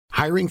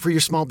Hiring for your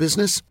small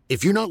business?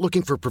 If you're not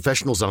looking for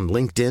professionals on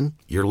LinkedIn,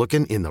 you're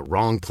looking in the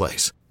wrong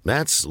place.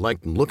 That's like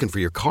looking for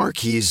your car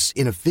keys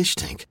in a fish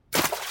tank.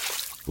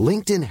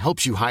 LinkedIn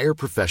helps you hire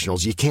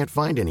professionals you can't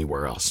find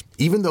anywhere else,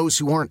 even those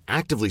who aren't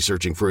actively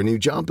searching for a new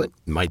job but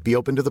might be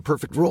open to the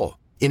perfect role.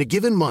 In a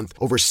given month,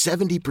 over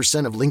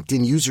 70% of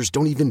LinkedIn users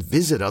don't even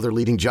visit other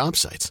leading job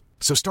sites.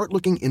 So start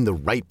looking in the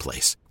right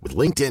place. With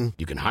LinkedIn,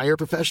 you can hire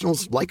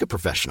professionals like a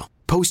professional.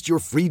 Post your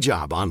free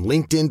job on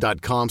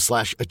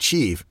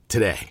linkedin.com/achieve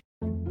today.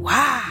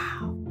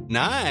 Wow.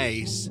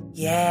 Nice.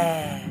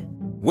 Yeah.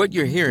 What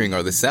you're hearing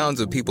are the sounds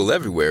of people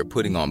everywhere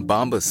putting on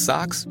Bombas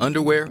socks,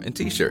 underwear, and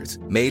T-shirts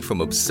made from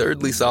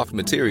absurdly soft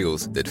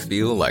materials that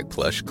feel like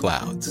plush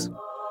clouds.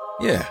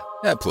 Yeah,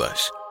 that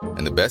plush.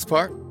 And the best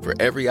part? For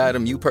every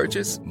item you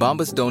purchase,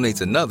 Bombas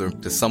donates another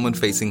to someone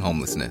facing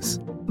homelessness.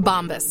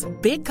 Bombas.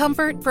 Big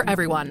comfort for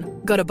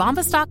everyone. Go to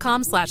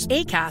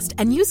bombas.com/ACAST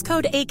and use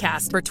code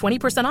ACAST for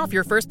 20% off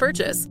your first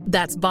purchase.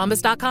 That's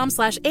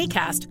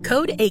bombas.com/ACAST.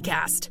 Code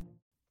ACAST.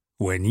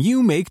 When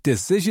you make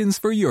decisions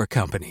for your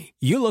company,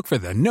 you look for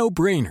the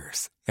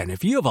no-brainers. And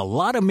if you have a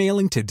lot of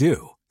mailing to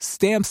do,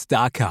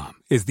 Stamps.com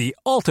is the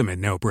ultimate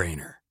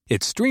no-brainer.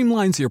 It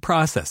streamlines your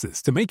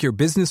processes to make your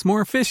business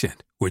more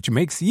efficient, which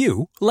makes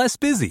you less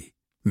busy.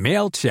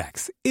 Mail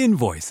checks,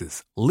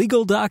 invoices,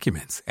 legal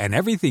documents, and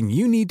everything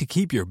you need to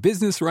keep your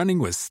business running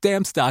with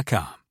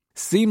Stamps.com.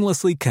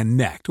 Seamlessly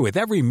connect with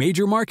every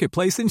major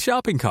marketplace and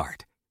shopping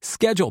cart.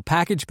 Schedule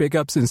package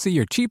pickups and see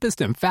your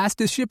cheapest and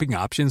fastest shipping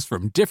options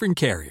from different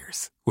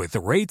carriers, with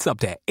rates up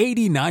to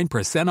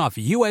 89% off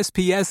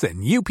USPS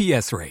and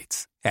UPS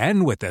rates.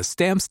 And with the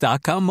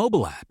Stamps.com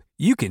mobile app,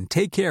 you can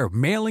take care of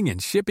mailing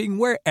and shipping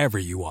wherever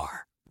you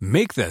are.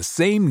 Make the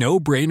same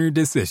no-brainer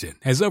decision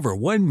as over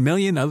 1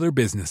 million other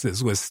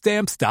businesses with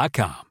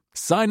Stamps.com.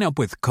 Sign up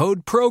with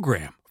code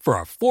PROGRAM for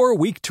a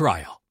 4-week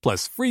trial,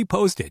 plus free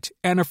postage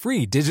and a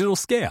free digital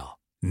scale.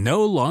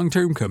 No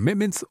long-term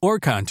commitments or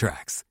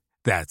contracts.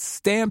 That's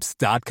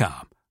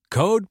Stamps.com.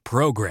 Code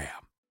PROGRAM.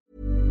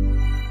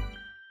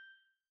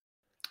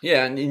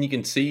 Yeah, and you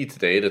can see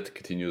today that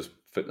Coutinho's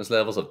fitness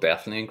levels have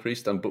definitely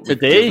increased. But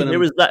today? It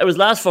was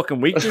last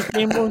fucking week this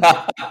game was.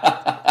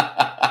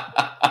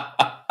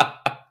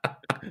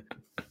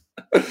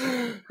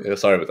 Yeah,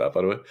 sorry about that,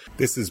 by the way.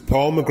 This is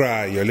Paul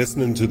Maguire. You're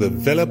listening to the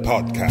Villa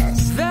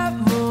Podcast. That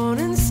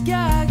morning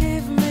sky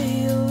gave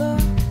me a look,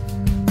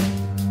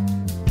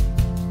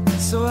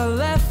 so I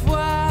left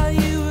while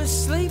you were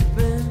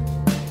sleeping.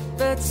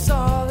 That's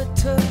all it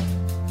took.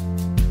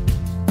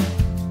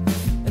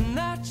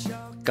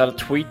 Got a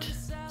tweet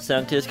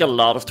sent to us. Got a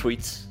lot of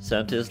tweets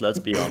sent to us, let's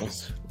be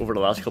honest, over the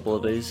last couple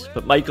of days.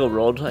 But Michael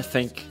Rudd, I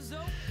think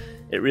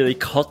it really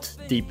cut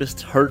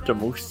deepest, hurt the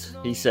most.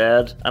 He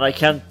said, and I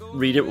can't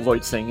read it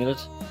without singing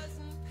it: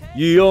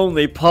 "You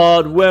only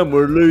pod when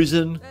we're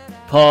losing,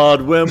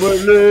 pod when we're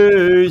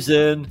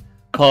losing,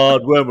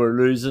 pod when we're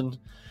losing."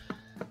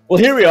 Well,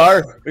 here we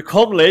are. We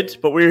come late,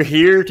 but we're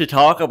here to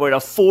talk about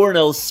a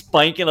 4-0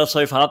 spanking of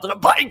Southampton.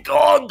 And by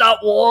God, that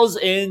was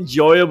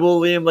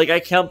enjoyable, Liam. Like, I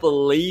can't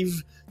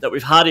believe that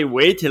we've had a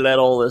way to let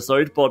all this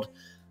out. But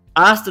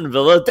Aston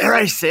Villa, dare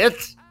I say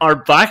it, are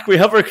back. We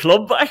have our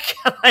club back.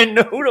 I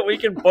know that we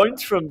can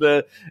bounce from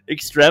the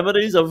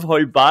extremities of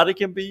how bad it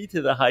can be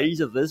to the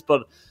highs of this,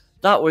 but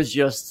that was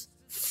just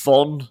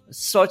fun.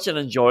 Such an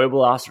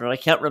enjoyable afternoon. I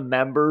can't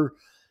remember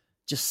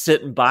just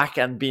sitting back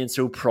and being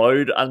so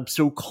proud and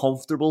so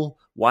comfortable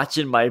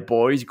watching my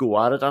boys go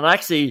at it. And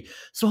actually,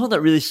 something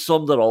that really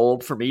summed it all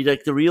up for me,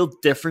 like the real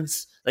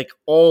difference, like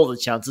all the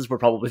chances were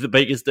probably the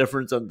biggest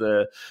difference, and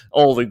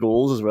all the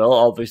goals as well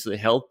obviously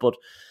helped. But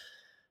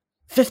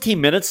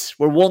 15 minutes,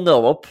 we're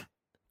 1-0 up,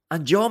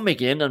 and John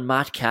McGinn and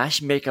Matt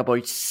Cash make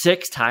about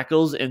 6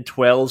 tackles in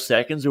 12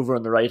 seconds over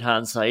on the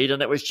right-hand side,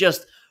 and it was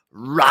just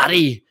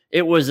ratty.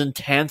 It was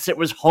intense. It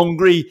was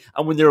hungry,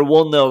 and when they were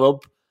 1-0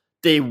 up,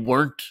 they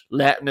weren't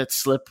letting it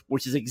slip,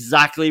 which is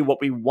exactly what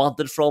we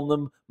wanted from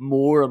them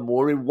more and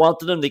more. We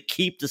wanted them to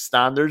keep the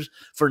standards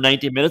for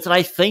 90 minutes, and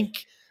I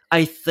think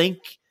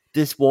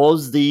this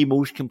was the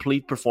most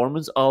complete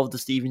performance of the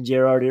Steven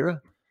Gerrard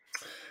era.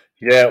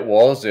 Yeah, it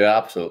was. Yeah,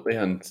 absolutely.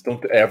 And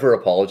don't ever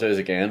apologise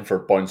again for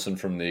bouncing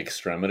from the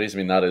extremities. I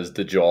mean, that is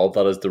the job.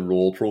 That is the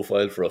role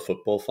profile for a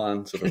football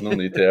fan. So there's no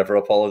need to ever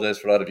apologise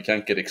for that. If you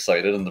can't get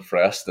excited and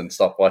depressed, then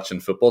stop watching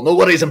football.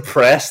 Nobody's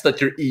impressed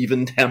that you're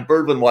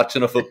even-tempered when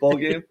watching a football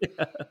game.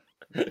 Yeah.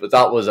 But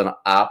that was an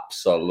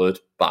absolute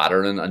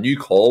battering. And you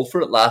called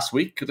for it last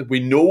week. We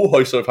know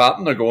how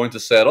Southampton are going to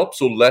set up,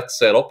 so let's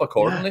set up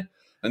accordingly. Yeah.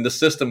 And the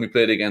system we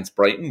played against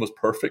Brighton was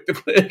perfect to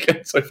play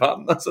against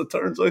Southampton, as it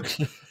turns out.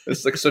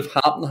 It's like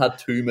Southampton had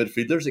 2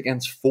 midfielders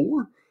against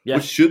 4,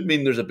 which should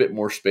mean there's a bit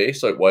more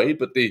space out wide,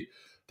 but they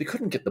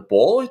couldn't get the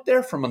ball out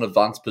there from an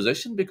advanced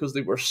position because they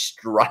were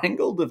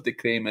strangled if they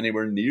came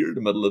anywhere near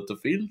the middle of the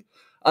field.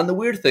 And the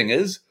weird thing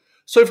is,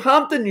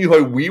 Southampton knew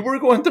how we were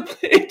going to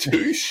play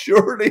too,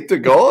 surely to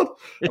God.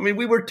 I mean,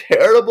 we were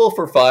terrible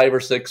for 5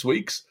 or 6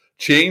 weeks,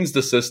 changed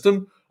the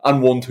system,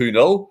 and won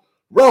 2-0.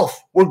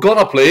 Ralph, we're going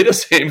to play the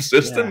same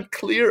system,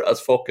 clear as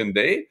fucking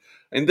day.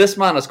 And this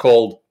man has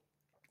called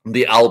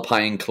the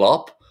Alpine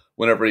Klopp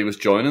whenever he was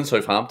joining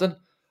Southampton.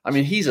 I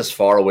mean, he's as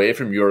far away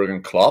from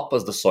Jurgen Klopp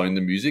as the sound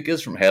of music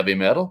is from heavy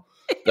metal.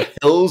 The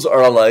hills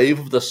are alive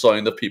with the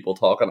sound of people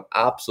talking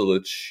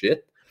absolute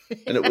shit.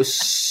 And it was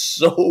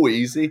so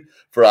easy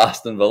for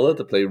Aston Villa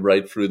to play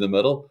right through the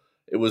middle.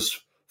 It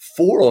was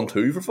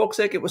 4-on-2, for fuck's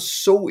sake. It was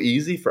so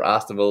easy for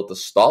Aston Villa to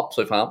stop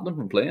Southampton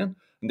from playing.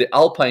 And the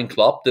Alpine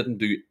Klopp didn't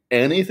do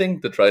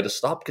anything to try to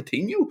stop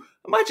Coutinho.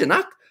 Imagine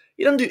that.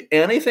 He didn't do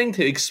anything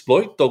to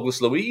exploit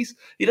Douglas Luiz.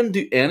 He didn't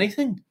do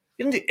anything.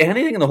 He didn't do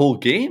anything in the whole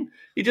game.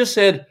 He just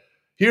said,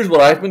 here's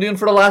what I've been doing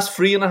for the last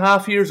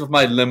 3.5 years with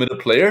my limited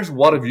players.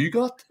 What have you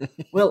got?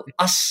 Well,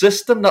 a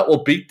system that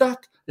will beat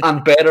that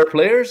and better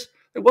players.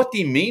 Like, what do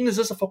you mean? Is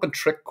this a fucking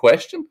trick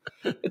question?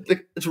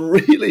 It's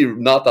really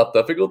not that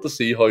difficult to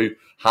see how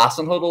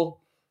Hasenhüttl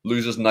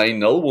loses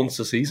 9-0 once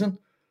a season.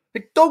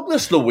 Like,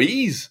 Douglas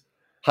Luiz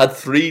had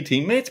 3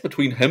 teammates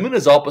between him and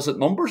his opposite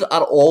numbers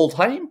at all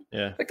time.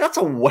 Yeah. Like, that's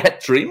a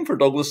wet dream for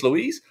Douglas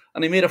Luiz.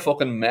 And he made a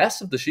fucking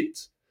mess of the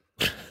sheets.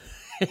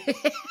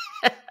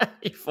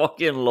 He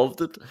fucking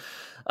loved it.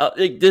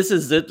 This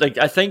is it. Like,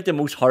 I think the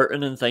most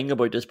heartening thing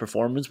about this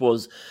performance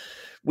was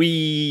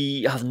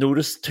we have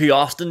noticed too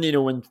often,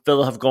 when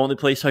Villa have gone to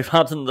play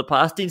Southampton in the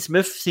past, Dean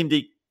Smith seemed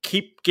to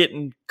keep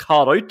getting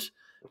caught out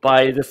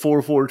by the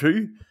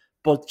 4-4-2.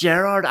 But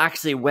Gerrard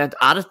actually went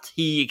at it.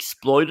 He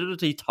exploited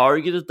it. He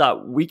targeted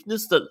that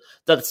weakness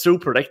that's so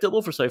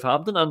predictable for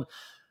Southampton. And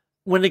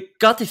when it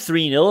got to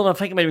 3-0, and I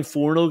think it might have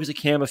been 4-0 because it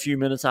came a few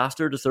minutes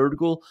after the third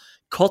goal,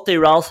 cut the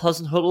Ralph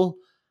Hasenhüttl,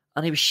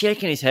 and he was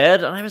shaking his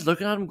head, and I was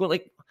looking at him going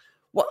like,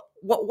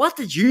 what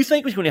did you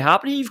think was going to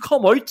happen? You've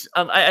come out,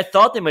 and I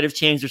thought they might have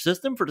changed their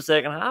system for the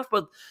second half,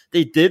 but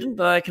they didn't.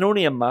 And I can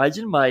only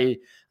imagine my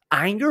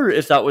anger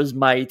if that was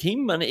my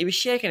team. And he was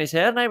shaking his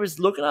head, and I was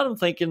looking at him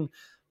thinking,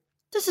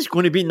 this is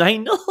going to be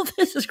 9-0.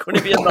 This is going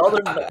to be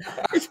another.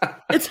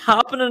 It's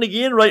happening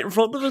again right in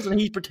front of us, and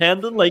he's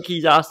pretending like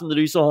he's asked him to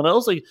do something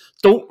else. Like,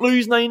 don't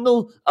lose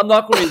 9-0. I'm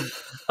not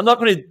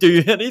going to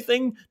do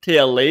anything to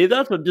allay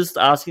that. I'm just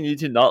asking you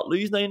to not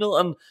lose 9-0.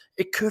 And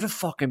it could have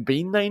fucking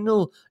been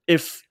 9-0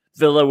 if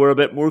Villa were a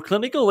bit more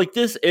clinical. Like,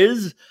 this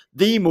is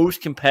the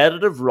most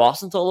competitive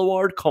Rosenthal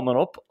Award coming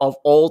up of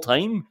all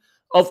time,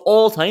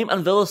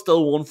 and Villa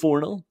still won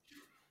 4-0.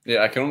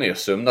 Yeah, I can only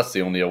assume that's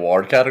the only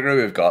award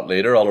category we've got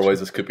later. Otherwise,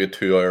 this could be a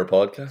 2-hour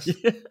podcast.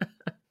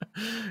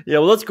 Yeah,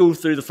 well, let's go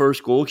through the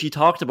first goal. You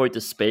talked about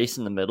the space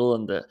in the middle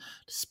and the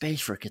space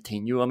for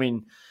Coutinho. I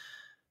mean,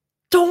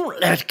 don't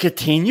let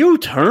Coutinho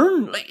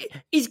turn.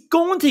 Like, he's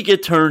going to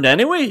get turned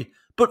anyway,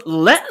 but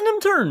letting him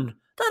turn,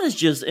 that is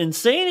just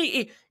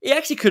insane. He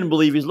actually couldn't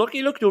believe his luck.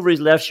 He looked over his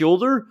left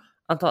shoulder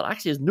and thought,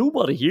 actually, there's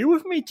nobody here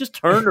with me. Just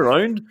turned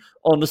around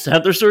on the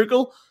centre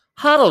circle,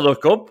 had a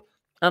look up,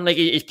 and like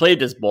he's played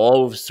this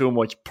ball with so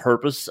much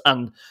purpose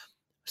and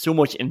so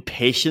much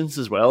impatience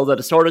as well that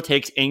it sort of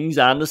takes Ings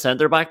and the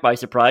centre-back by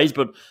surprise,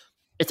 but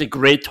it's a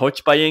great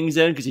touch by Ings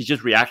then because he's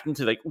just reacting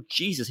to like, oh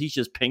Jesus, he's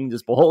just pinged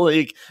this ball.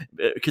 Like,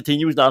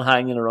 Coutinho's not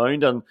hanging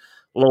around, and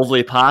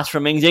lovely pass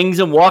from Ings. Ings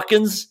and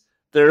Watkins,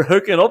 they're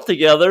hooking up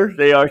together.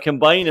 They are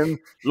combining.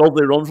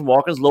 Lovely run from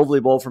Watkins, lovely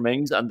ball from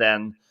Ings, and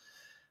then,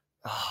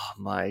 oh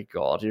my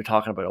God, you're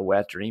talking about a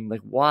wet dream.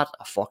 Like, what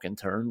a fucking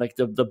turn. Like,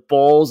 the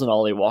balls and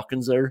Ollie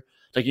Watkins there.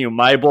 Like,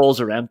 my balls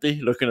are empty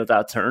looking at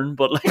that turn,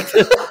 but like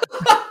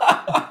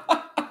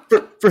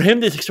for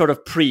him to sort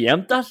of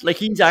preempt that, like,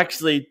 he's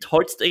actually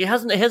touched. He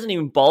hasn't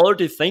even bothered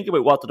to think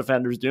about what the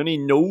defender's doing. He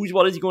knows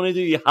what he's going to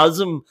do. He has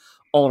him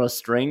on a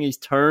string. He's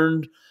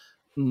turned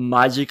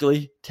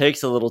magically,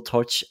 takes a little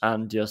touch,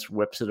 and just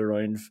whips it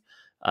around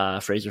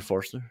Fraser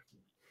Forster.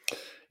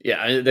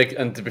 Yeah,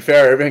 and to be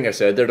fair, everything I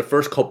said there, the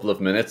first couple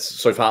of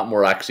minutes, Southampton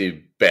were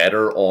actually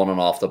better on and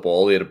off the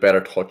ball. They had a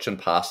better touch and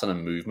passing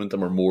and movement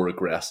and were more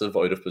aggressive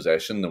out of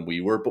possession than we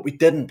were. But we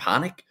didn't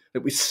panic.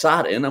 Like, we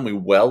sat in and we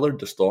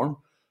weathered the storm.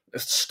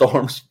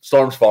 Storm's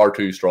far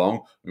too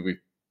strong. We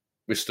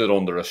stood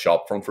under a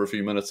shop front for a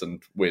few minutes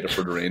and waited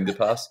for the rain to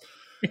pass.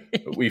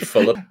 Wee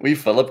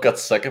Philip got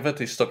sick of it.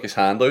 He stuck his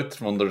hand out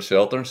from under the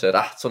shelter and said,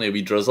 it's only a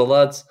wee drizzle,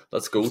 lads.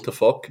 Let's go to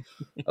fuck.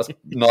 That's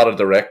not a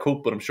direct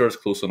quote, but I'm sure it's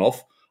close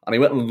enough. And he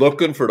went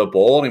looking for the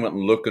ball, and he went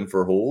looking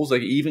for holes.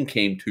 Like, he even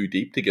came too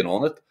deep to get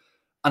on it.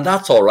 And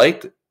that's all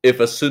right if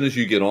as soon as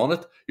you get on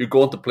it, you're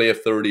going to play a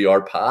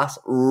 30-yard pass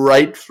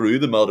right through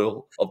the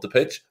middle of the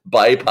pitch,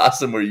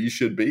 bypassing where you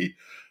should be.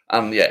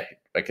 And yeah,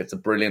 like, it's a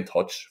brilliant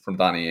touch from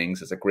Danny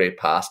Ings. It's a great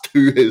pass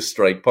to his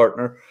strike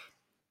partner.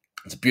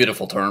 It's a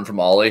beautiful turn from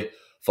Ollie,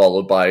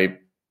 followed by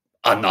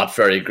a not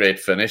very great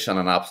finish and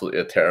an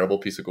absolutely terrible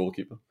piece of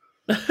goalkeeping.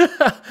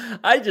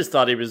 I just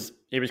thought he was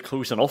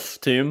close enough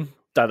to him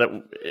that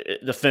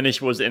the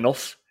finish was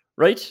enough,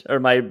 right? Or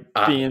am I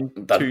being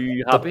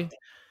too happy?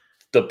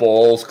 The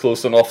ball's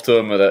close enough to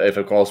him. If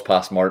it goes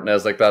past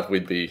Martinez like that,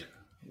 we'd be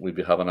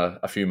having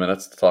a few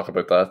minutes to talk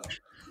about that.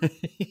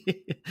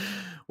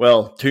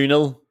 Well,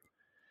 2-0.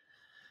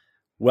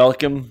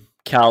 Welcome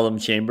Callum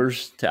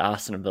Chambers to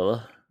Aston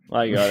Villa.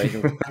 My God,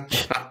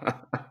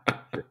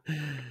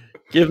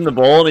 give him the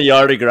ball in a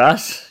yard of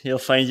grass. He'll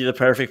find you the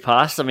perfect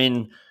pass. I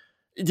mean,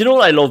 Do you know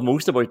what I love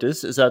most about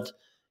this is that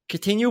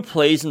Coutinho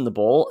plays in the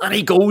ball and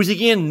he goes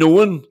again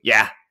knowing,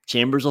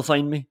 Chambers will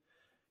find me.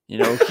 You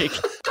know,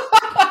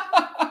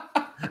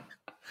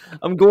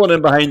 I'm going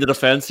in behind the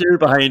defence here,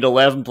 behind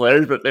 11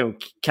 players, but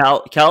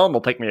Callum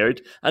will pick me out.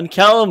 And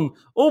Callum,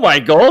 oh my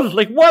God,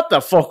 like what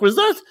the fuck was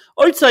that?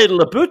 Outside of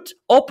the boot,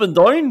 up and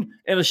down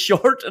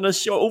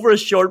over a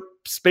short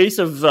space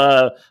of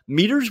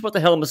meters. What the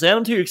hell am I saying?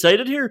 I'm too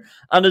excited here.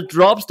 And it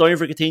drops down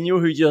for Coutinho,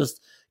 who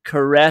just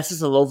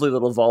caresses a lovely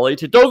little volley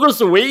to Douglas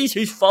Luiz,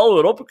 who's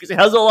followed up because he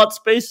has all that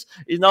space.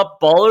 He's not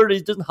bothered.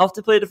 He doesn't have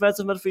to play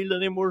defensive midfield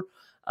anymore.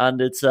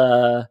 And it's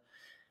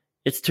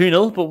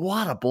 2-0, but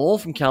what a ball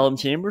from Callum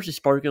Chambers to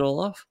spark it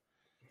all off.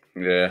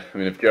 Yeah, I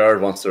mean, if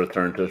Gerrard wants to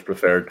return to his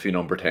preferred 2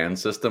 number 10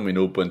 system, we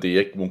know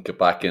Buendia won't get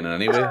back in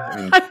anyway.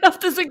 I have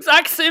this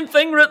exact same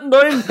thing written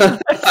down.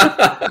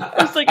 I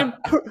was thinking,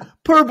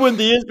 poor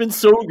Buendia has been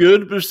so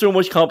good, but there's so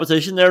much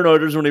competition there. Now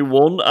there's only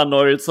one, and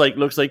now it's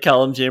looks like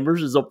Callum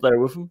Chambers is up there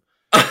with him.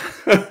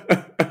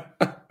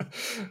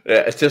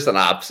 Yeah, it's just an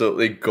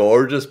absolutely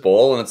gorgeous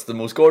ball, and it's the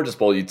most gorgeous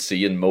ball you'd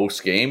see in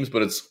most games,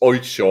 but it's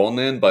outshone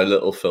then by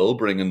little Phil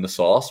bringing the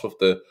sauce with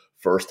the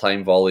first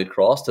time volleyed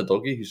cross to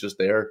Dougie, who's just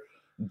there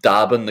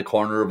dabbing the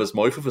corner of his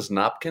mouth with his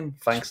napkin.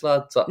 Thanks,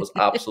 lads. That was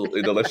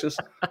absolutely delicious.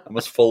 I'm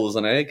as full as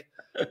an egg.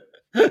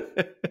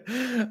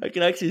 I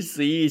can actually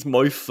see his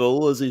mouth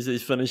full as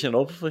he's finishing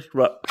up.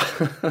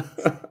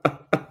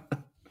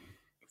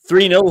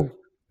 3-0.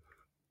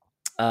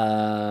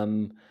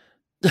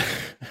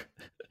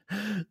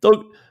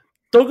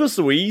 Douglas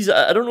Luiz,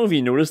 I don't know if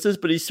you noticed this,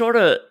 but he's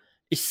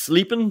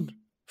sleeping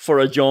for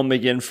a John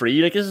McGinn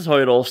free. Like, this is how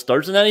it all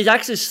starts. And then he's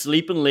actually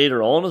sleeping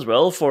later on as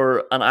well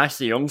for an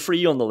Ashley Young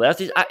free on the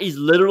left. He's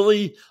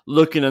literally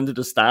looking into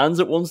the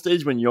stands at one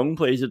stage when Young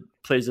plays it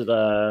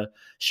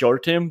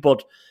short to him.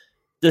 But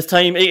this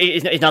time,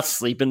 he's not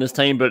sleeping this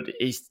time, but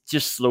he's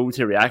just slow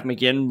to react.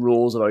 McGinn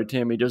rolls it out to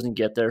him. He doesn't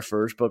get there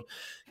first, but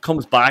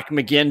comes back.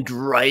 McGinn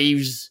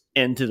drives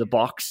into the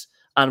box.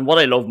 And what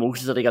I love most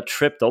is that he got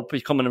tripped up.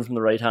 He's coming in from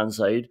the right-hand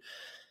side.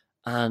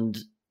 And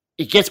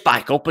he gets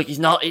back up. Like, he's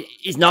not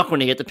going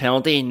to get the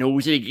penalty. He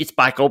knows it. He gets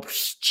back up,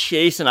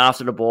 chasing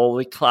after the ball.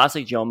 Like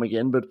classic John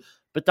McGinn.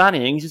 But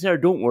Danny Ings is there.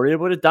 Don't worry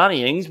about it.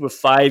 Danny Ings with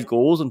 5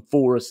 goals and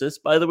 4 assists,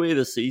 by the way,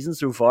 this season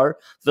so far.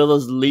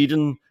 Villa's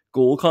leading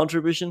goal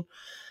contribution.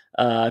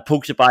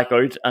 Pokes it back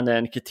out. And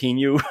then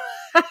Coutinho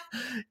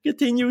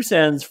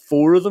sends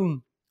 4 of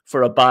them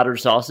for a battered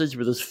sausage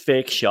with his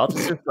fake shot.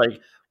 It's just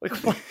like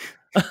what?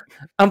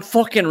 I'm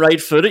fucking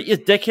right-footed, you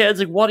dickheads.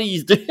 Like, what are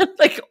you doing?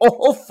 Like,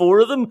 all 4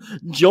 of them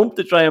jump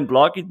to try and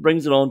block. He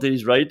brings it on to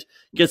his right,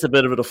 gets a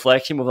bit of a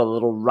deflection with a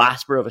little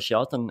rasper of a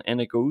shot,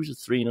 and it goes.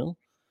 It's 3-0.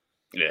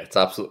 Yeah, it's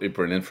absolutely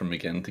brilliant from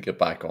McGinn to get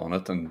back on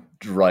it and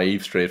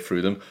drive straight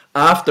through them.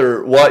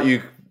 After what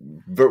you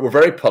were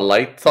very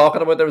polite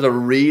talking about, there was a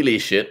really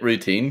shit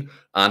routine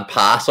and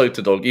pass out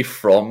to Dougie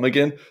from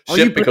McGinn. Oh,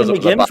 shit, you blame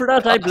McGinn for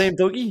that? I blame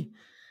Dougie.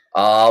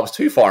 I was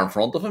too far in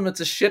front of him.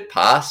 It's a shit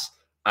pass.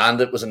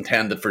 And it was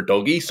intended for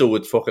Dougie, so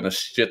it's fucking a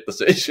shit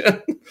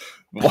decision.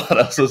 What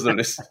else is there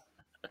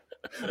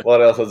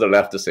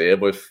left to say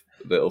about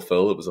little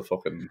Phil? It was a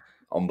fucking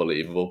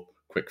unbelievable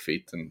quick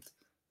feet and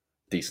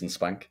decent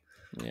spank.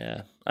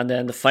 Yeah. And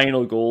then the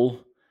final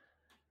goal,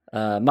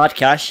 Matt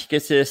Cash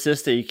gets the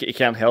assist. He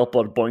can't help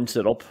but bounce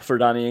it up for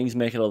Danny Ings,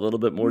 make it a little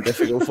bit more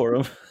difficult for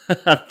him.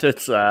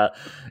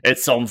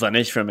 It's some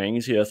finish from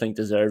Ings, who I think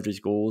deserved his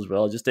goal as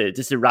well. Just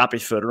to wrap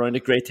his foot around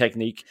it, great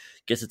technique,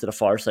 gets it to the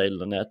far side of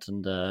the net,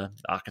 and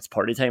it's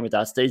party time at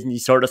that stage. And you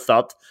sort of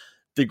thought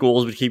the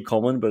goals would keep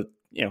coming, but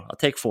I'll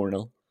take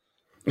 4-0.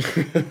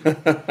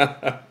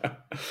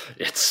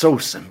 It's so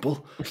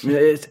simple. I mean,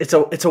 it's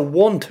a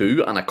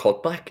 1-2 and a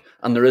cutback,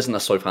 and there isn't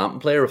a Southampton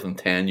player within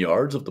 10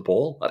 yards of the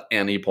ball at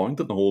any point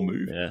in the whole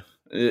move. Yeah.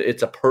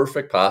 It's a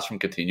perfect pass from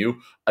Coutinho,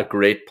 a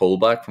great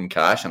pullback from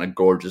Cash, and a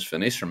gorgeous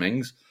finish from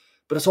Ings.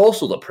 But it's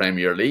also the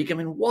Premier League. I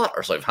mean, what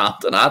are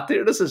Southampton at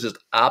here? This is just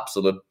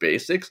absolute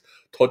basics.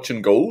 Touch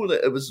and go.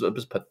 It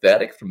was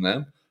pathetic from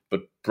them,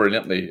 but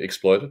brilliantly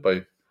exploited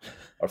by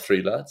our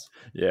 3 lads.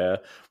 Yeah.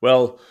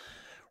 Well,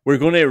 we're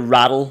going to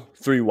rattle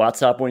through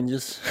WhatsApp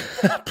whinges.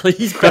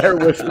 Please bear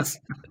with us.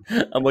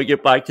 And we'll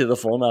get back to the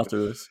fun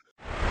after this.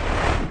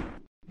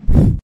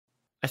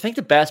 I think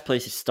the best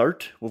place to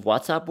start with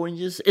WhatsApp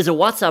whinges is a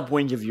WhatsApp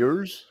whinge of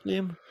yours,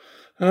 Liam.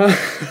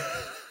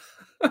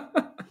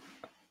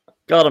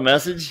 Got a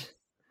message.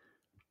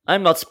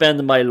 I'm not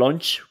spending my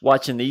lunch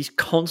watching these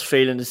cunts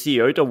failing to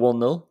see out a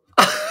 1-0.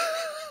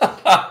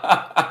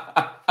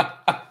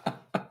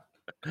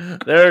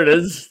 There it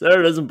is. There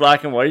it is in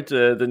black and white.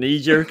 The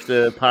knee-jerk,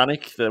 the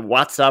panic, the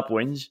WhatsApp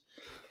whinge.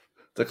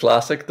 The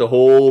classic, the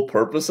whole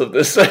purpose of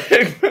this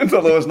segment,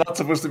 although it's not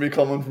supposed to be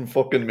coming from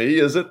fucking me,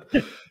 is it?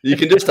 You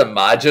can just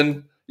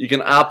imagine, you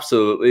can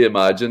absolutely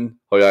imagine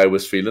how I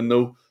was feeling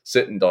though,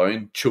 sitting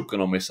down, choking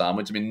on my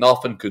sandwich. I mean,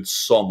 nothing could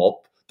sum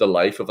up the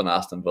life of an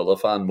Aston Villa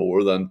fan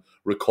more than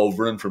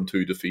recovering from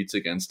 2 defeats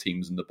against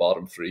teams in the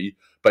bottom 3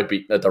 by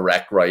beating a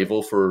direct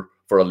rival for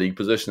for a league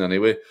position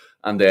anyway.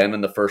 And then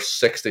in the first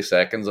 60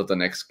 seconds of the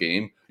next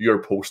game,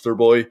 your poster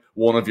boy,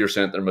 one of your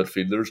centre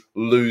midfielders,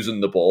 losing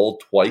the ball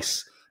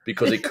twice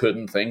because he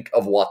couldn't think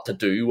of what to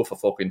do with a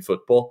fucking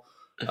football.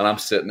 And I'm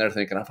sitting there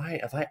thinking, have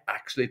I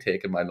actually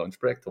taken my lunch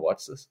break to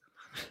watch this?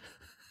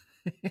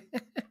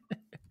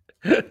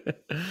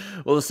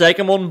 Well, the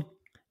second one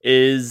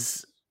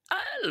is,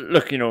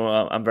 look,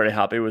 I'm very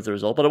happy with the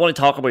result, but I want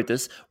to talk about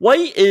this.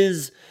 Why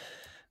is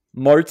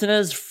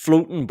Martinez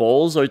floating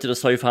balls out to the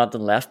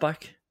Southampton left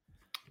back?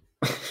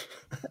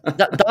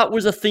 that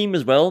was a theme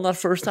as well in that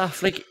first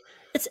half. Like,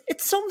 it's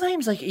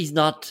sometimes like he's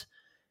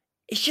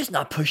just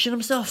not pushing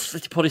himself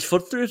to put his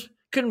foot through it.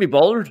 Couldn't be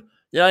bothered.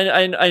 Yeah,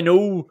 I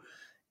know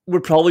we're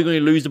probably going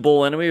to lose the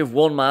ball anyway with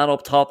one man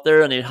up top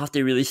there, and he'd have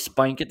to really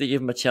spank it to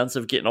give him a chance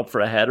of getting up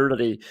for a header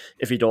that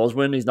if he does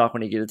win, he's not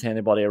going to get it to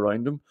anybody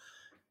around him.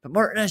 But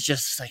Martinez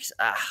just like,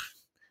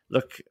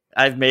 look,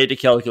 I've made the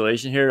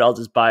calculation here. I'll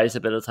just buy us a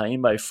bit of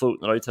time by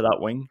floating it out to that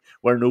wing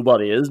where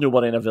nobody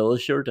in a Villa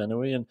shirt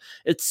anyway. And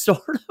it's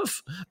sort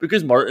of,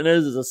 because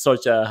Martinez is at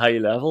such a high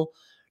level.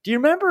 Do you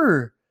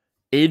remember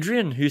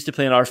Adrian, who used to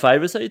play in our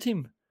five-a-side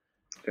team?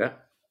 Yeah.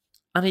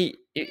 And he,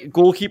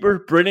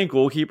 brilliant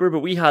goalkeeper, but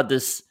we had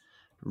this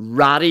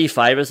ratty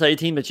five-a-side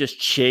team that just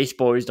chased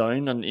boys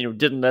down and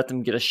didn't let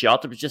them get a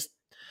shot. It was just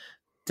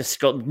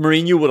disgusting.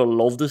 Mourinho would have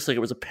loved this. Like,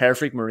 it was a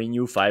perfect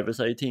Mourinho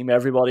five-a-side team.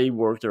 Everybody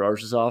worked their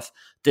arses off,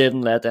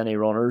 didn't let any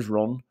runners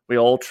run. We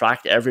all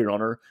tracked every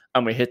runner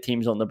and we hit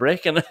teams on the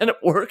break, and it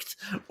worked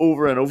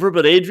over and over.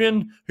 But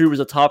Adrian, who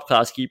was a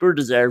top-class keeper,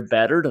 deserved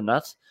better than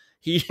that.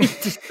 He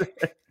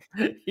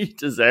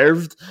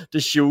deserved to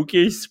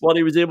showcase what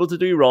he was able to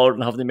do rather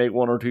than having to make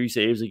one or two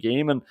saves a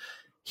game. And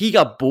he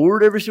got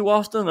bored every so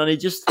often and he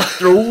just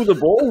throw the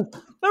ball.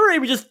 Remember, he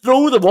would just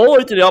throw the ball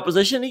out to the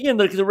opposition again.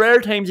 Like, the rare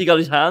times he got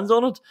his hands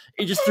on it,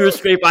 he just threw it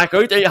straight back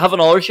out. Hey, have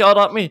another shot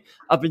at me.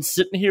 I've been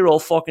sitting here all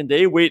fucking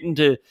day waiting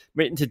to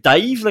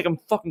dive like I'm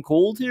fucking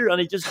cold here, and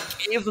he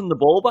just gave them the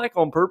ball back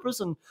on purpose.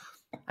 And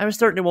I was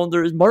starting to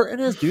wonder, is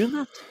Martinez doing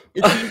that?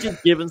 Is he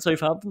just giving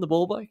Southampton the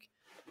ball back?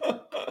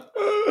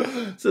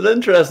 It's an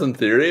interesting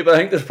theory, but I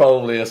think there's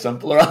probably a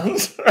simpler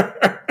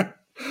answer.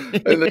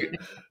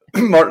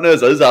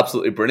 Martinez is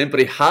absolutely brilliant, but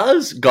he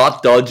has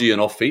got dodgy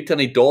enough feet,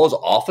 and he does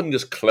often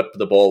just clip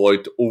the ball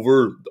out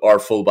over our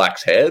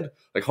fullback's head.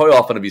 Like, how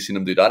often have you seen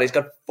him do that? He's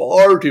got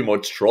far too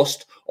much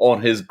trust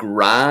on his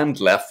grand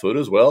left foot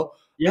as well.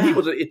 Yeah.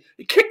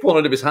 He kicked one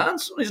out of his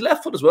hands on his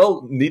left foot as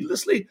well,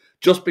 needlessly,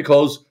 just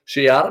because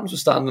Shea Adams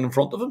was standing in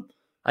front of him.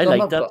 I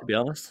like that, to be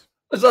honest.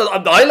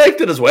 I liked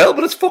it as well,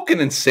 but it's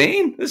fucking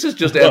insane. This is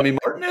just Emi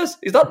Martinez.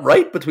 He's not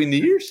right between the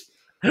ears.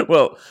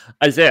 Well,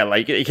 I say I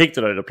like it. He kicked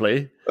it out of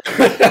play.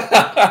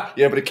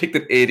 Yeah, but he kicked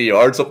it 80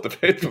 yards up the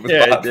pitch with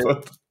his bad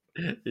foot.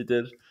 He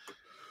did.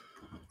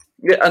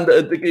 Yeah, and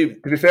to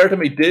be fair to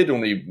him, he did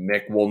only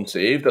make one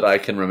save that I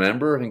can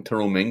remember. I think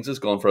Tyrone Mings has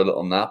gone for a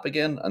little nap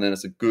again, and then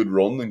it's a good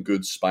run and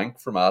good spank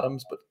from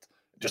Adams, but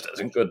it just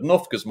isn't good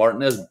enough because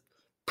Martinez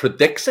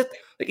predicts it.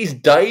 Like, he's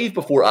dived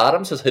before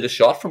Adams has hit a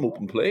shot from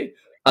open play,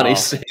 and he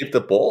saved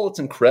the ball. It's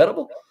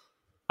incredible.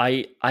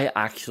 I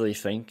actually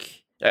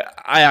think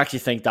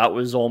that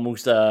was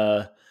almost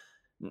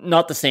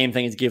not the same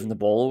thing as giving the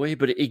ball away,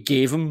 but it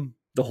gave him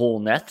the whole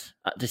net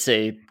to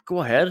say,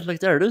 go ahead, like,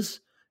 there it is.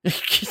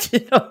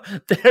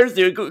 There's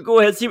go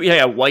ahead, see what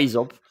you wise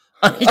up.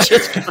 And he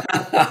just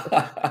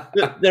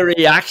the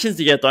reactions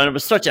to get down, it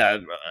was such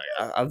a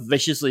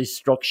viciously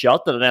struck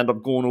shot that it ended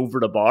up going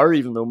over the bar,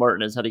 even though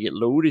Martinez had to get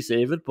low to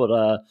save it.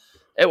 But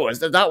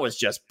that was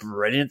just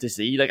brilliant to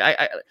see. Like,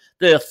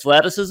 the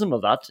athleticism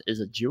of that is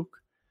a joke.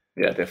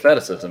 Yeah, the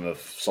athleticism of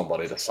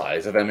somebody the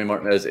size of Emi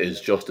Martinez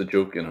is just a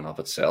joke in and of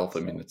itself. I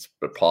mean, it's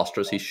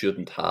preposterous. He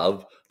shouldn't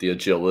have the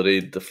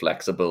agility, the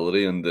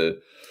flexibility, and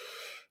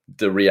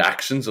the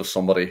reactions of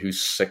somebody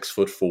who's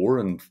 6'4"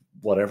 and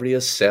whatever he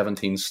is,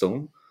 17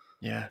 stone.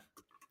 Yeah,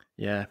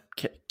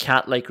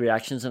 cat-like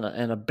reactions in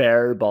a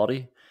bare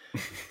body.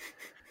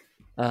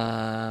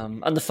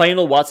 And the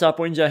final WhatsApp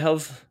ones I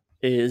have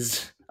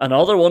is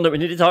another one that we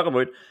need to talk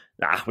about.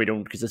 Nah, we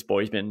don't, because this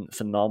boy's been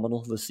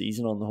phenomenal this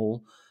season on the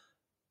whole.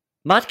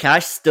 Matt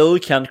Cash still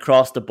can't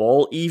cross the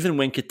ball, even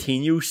when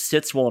Coutinho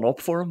sits one up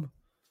for him.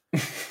 You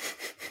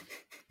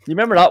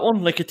remember that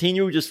one? Like,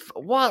 Coutinho just...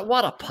 What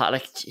a...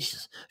 Like,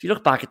 Jesus. If you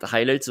look back at the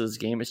highlights of this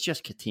game, it's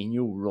just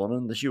Coutinho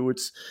running the show.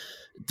 It's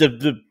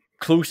the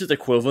closest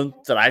equivalent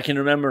that I can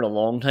remember in a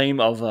long time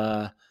of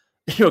a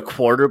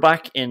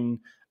quarterback in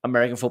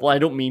American football. I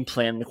don't mean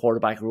playing the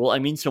quarterback role. I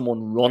mean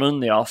someone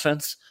running the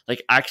offense.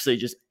 Like, actually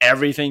just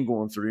everything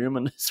going through him.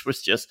 And this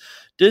was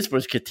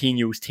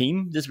Coutinho's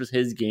team. This was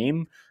his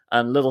game.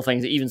 And little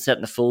things, even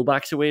setting the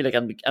fullbacks away, like,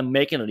 and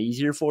making it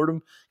easier for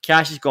them.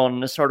 Cash has gone on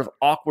this sort of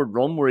awkward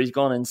run where he's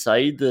gone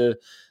inside the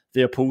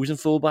opposing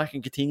fullback,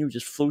 and Coutinho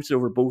just floats it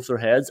over both their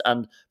heads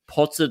and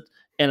puts it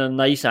in a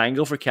nice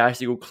angle for Cash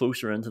to go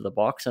closer into the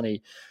box, and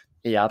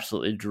he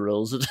absolutely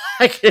drills it.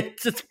 Like,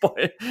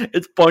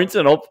 it's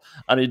bouncing up,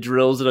 and he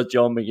drills it at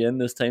John McGinn.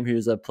 This time he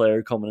was a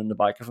player coming in the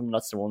back of him, and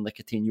that's the one that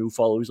Coutinho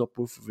follows up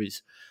both of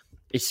his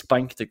a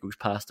spank that goes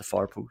past the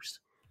far post.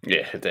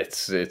 Yeah,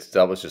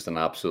 that was just an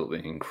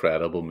absolutely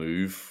incredible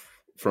move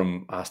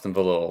from Aston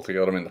Villa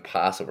altogether. I mean, the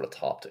pass over the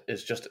top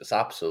it's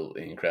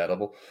absolutely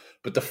incredible.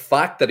 But the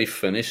fact that he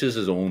finishes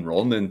his own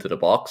run into the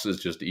box is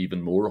just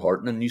even more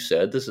heartening. You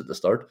said this at the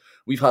start.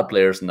 We've had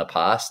players in the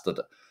past that,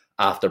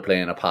 after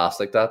playing a pass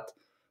like that,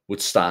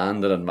 would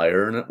stand and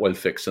admire it while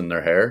fixing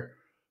their hair.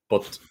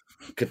 But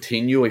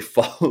Coutinho, he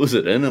follows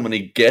it in, and when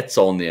he gets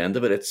on the end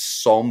of it, it's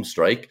some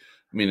strike.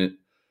 I mean,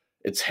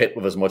 it's hit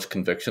with as much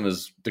conviction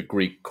as the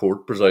Greek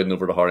court presiding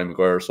over the Harry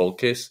Maguire assault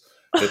case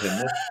hit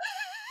him with.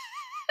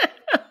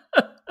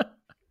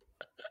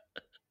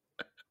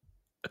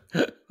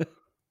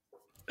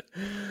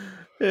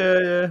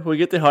 Yeah. We'll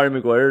get to Harry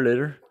Maguire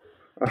later.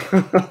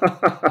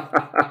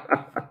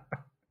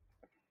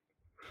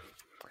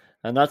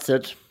 And that's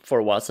it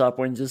for WhatsApp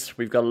wins.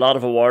 We've got a lot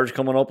of awards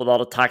coming up, a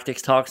lot of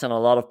tactics talks, and a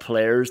lot of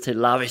players to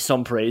lavish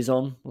some praise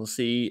on. We'll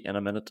see in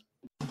a minute.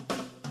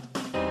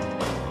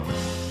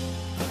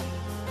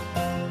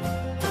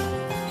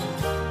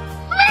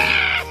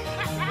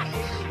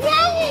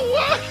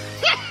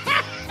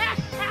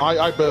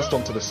 I burst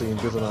onto the scene,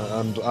 didn't I?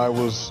 And I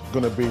was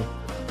going to be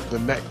the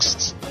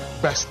next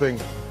best thing.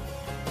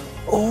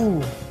 Oh,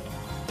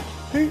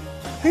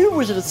 who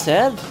was it that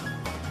said?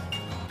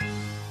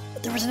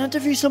 There was an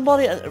interview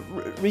somebody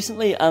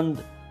recently,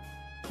 and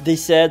they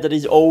said that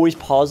he's always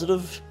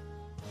positive.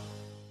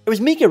 It was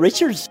Micah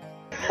Richards.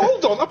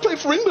 Hold on, I played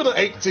for England at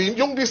 18,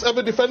 youngest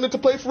ever defender to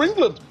play for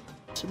England.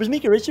 It was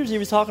Micah Richards. He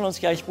was talking on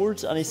Sky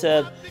Sports, and he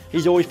said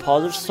he's always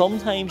positive.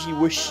 Sometimes you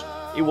wish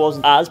he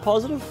wasn't as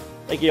positive.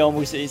 Like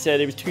he said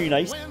he was too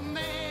nice.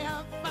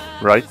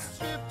 Right.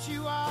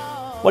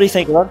 What do you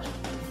think of that?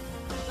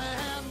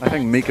 I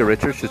think Micah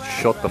Richards should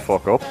shut the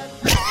fuck up.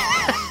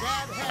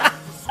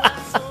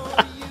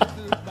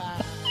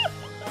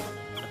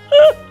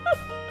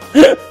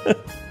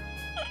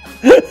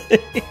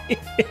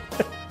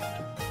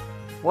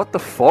 What the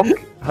fuck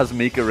has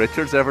Micah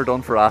Richards ever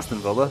done for Aston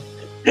Villa?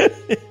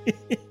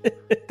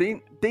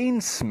 Dean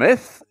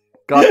Smith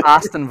got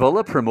Aston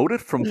Villa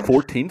promoted from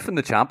 14th in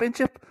the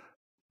Championship.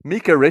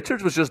 Micah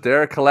Richards was just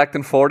there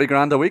collecting 40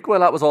 grand a week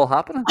while that was all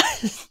happening.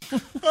 He's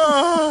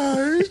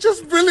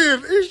just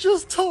brilliant. He's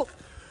just top.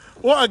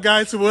 What a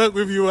guy to work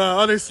with you are,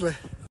 honestly.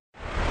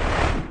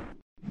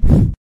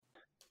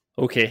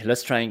 Okay,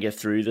 let's try and get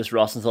through this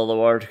Rosenthal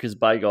Award, because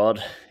by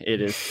God, it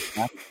is.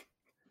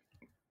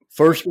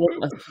 First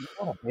one,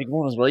 a big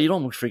one as well. You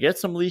almost forget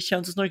some of these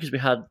chances now, because we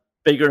had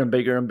bigger and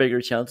bigger and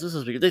bigger chances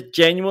as we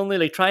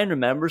genuinely try and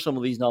remember some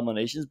of these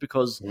nominations,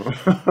 because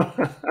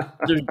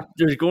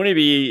there's going to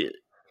be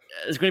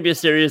a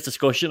serious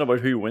discussion about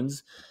who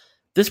wins.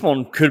 This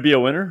one could be a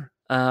winner.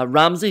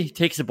 Ramsey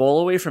takes the ball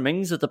away from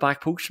Ings at the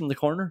back post from the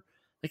corner.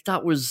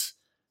 That was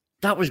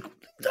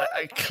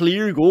a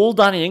clear goal.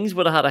 Danny Ings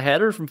would have had a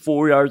header from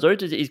 4 yards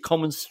out. He's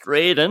coming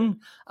straight in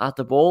at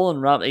the ball,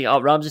 and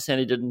Ramsey saying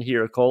he didn't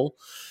hear a call.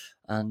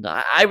 And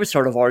I would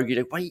sort of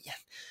argue, why you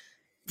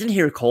didn't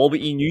hear a call,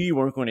 but you knew you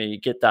weren't going to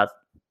get that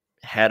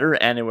header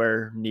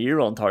anywhere near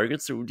on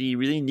target. So do you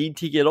really need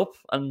to get up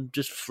and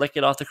just flick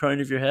it off the crown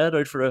of your head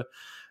out for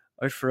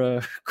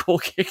a goal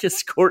kick?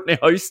 It's Courtney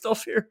House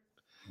stuff here.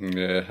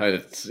 Yeah,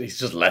 he's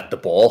just let the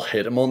ball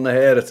hit him on the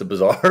head. It's a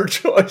bizarre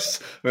choice.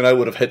 I mean, I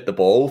would have hit the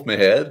ball with my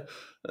head.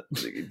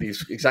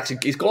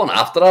 He's gone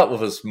after that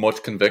with as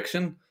much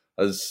conviction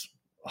as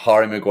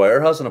Harry Maguire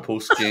has in a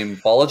post-game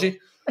apology.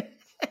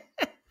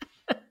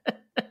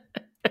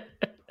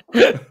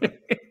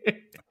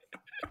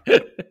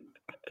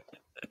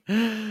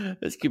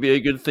 This could be a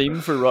good theme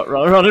for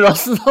Ronnie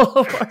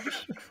Rosenthal.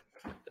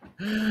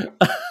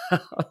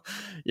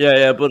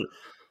 Yeah, but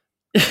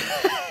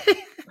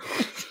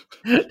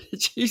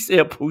did you say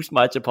a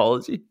post-match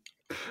apology?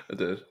 I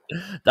did.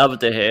 David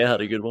De Gea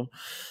had a good one.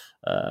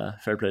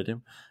 Fair play to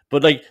him.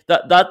 But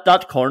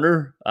that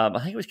corner, I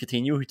think it was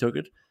Coutinho who took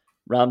it.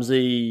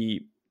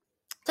 Ramsey.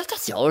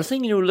 That's the other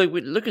thing,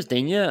 Lucas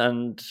Digne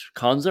and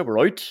Konza were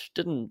out.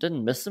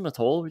 Didn't miss them at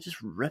all. We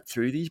just ripped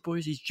through these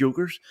boys, these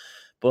jokers.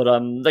 But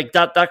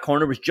that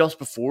corner was just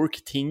before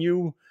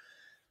Coutinho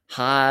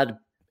had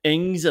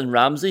Ings and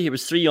Ramsey. He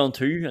was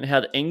 3-on-2, and he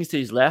had Ings to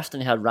his left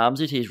and he had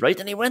Ramsey to his right,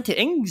 and he went to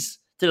Ings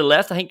to the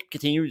left. I think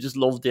Coutinho just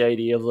loved the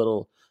idea of a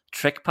little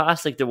trick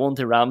pass, like the one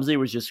to Ramsey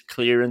was just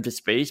clear into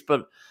space.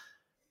 But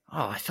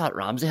I thought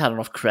Ramsey had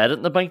enough credit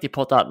in the bank to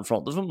put that in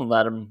front of him and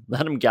let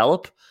him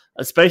gallop,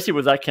 especially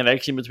with that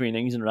connection between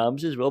Ings and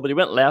Ramsey as well. But he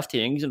went left to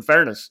Ings. In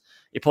fairness,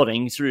 he put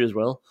Ings through as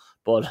well.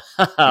 But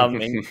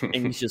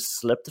Ings just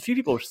slipped. A few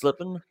people were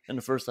slipping in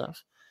the first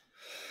half.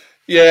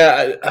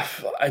 Yeah,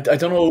 I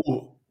don't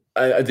know.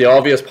 The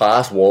obvious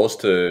pass was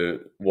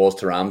to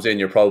Ramsey, and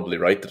you're probably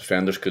right. The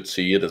defenders could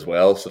see it as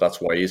well, so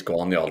that's why he's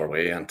gone the other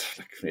way. And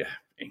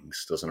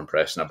Ings does an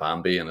impression of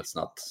Bambi, and it's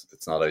not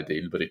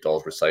ideal, but he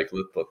does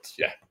recycle it. But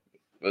yeah,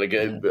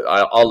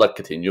 I'll let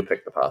Coutinho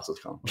pick the passes.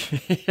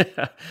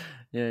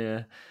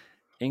 Yeah.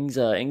 Ings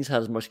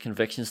had as much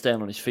conviction staying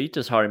on his feet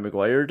as Harry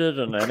Maguire did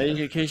on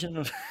any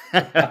occasion.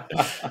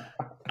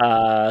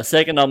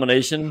 Second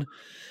nomination.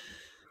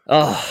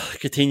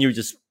 Coutinho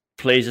just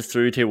plays it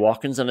through to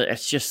Watkins, and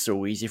it's just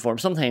so easy for him.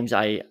 Sometimes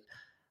I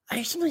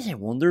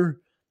wonder.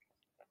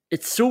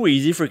 It's so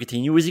easy for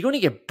Coutinho. Is he going to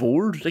get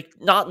bored? Like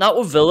not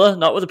with Villa,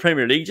 not with the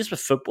Premier League, just with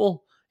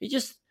football. He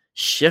just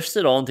shifts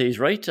it onto his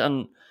right,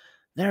 and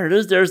there it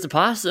is. There's the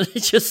pass, and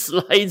it just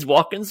slides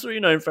Watkins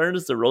through. Now, in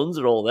fairness, the runs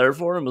are all there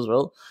for him as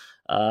well.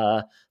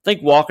 I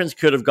think Watkins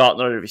could have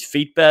gotten out of his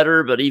feet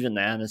better, but even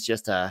then, it's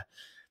just a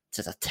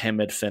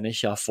timid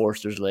finish off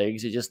Forster's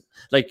legs. He just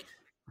like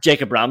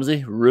Jacob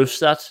Ramsey roofs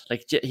that.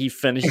 Like he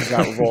finishes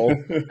that with all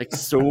like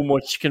so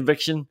much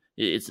conviction.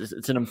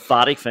 It's an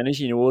emphatic finish,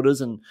 you know it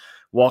is, and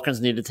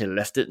Watkins needed to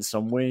lift it in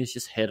some ways,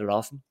 just hit it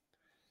off him.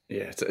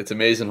 Yeah, it's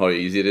amazing how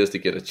easy it is to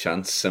get a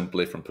chance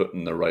simply from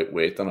putting the right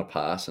weight on a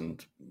pass,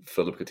 and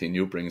Philip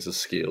Coutinho brings his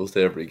skills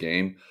to every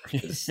game.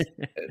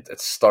 It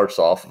starts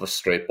off with a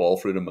straight ball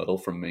through the middle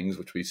from Mings,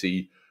 which we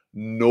see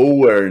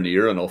nowhere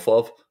near enough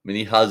of. I mean,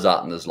 he has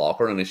that in his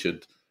locker, and he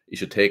should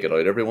take it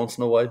out every once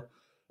in a while.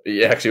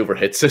 He actually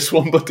overhits this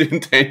one, but the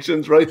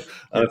intention's right,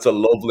 and it's a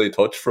lovely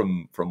touch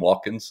from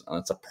Watkins, and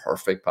it's a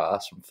perfect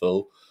pass from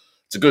Phil.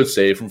 It's a good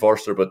save from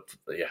Forster, but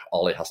yeah,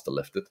 Ollie has to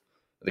lift it.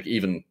 Like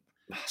even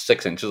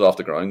 6 inches off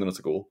the ground and it's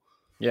a goal.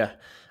 Yeah,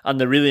 and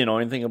the really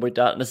annoying thing about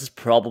that, and this is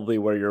probably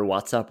where your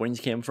WhatsApp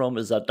wins came from,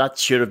 is that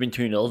should have been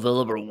 2-0.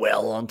 Villa were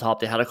well on top.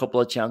 They had a couple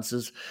of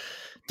chances,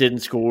 didn't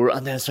score,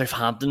 and then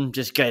Southampton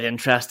just get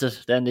interested.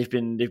 Then they've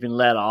been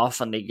let off,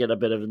 and they get a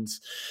bit of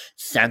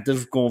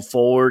incentive going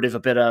forward. They've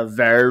a bit of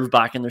verve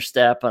back in their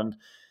step, and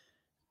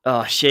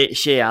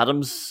Shea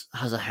Adams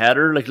has a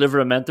header. Like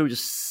Livramento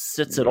just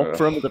sits it up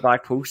for him at the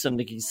back post, and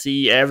you can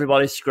see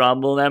everybody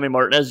scrambling. Emi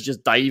Martinez is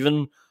just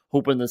diving,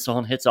 hoping that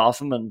someone hits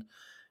off him, and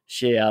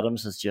Shea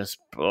Adams is just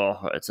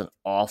it's an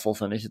awful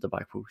finish at the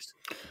back post.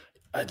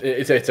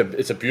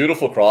 It's a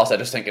beautiful cross. I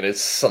just think it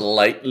is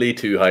slightly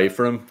too high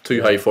for him,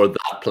 high for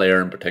that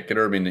player in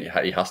particular. I mean,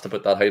 he has to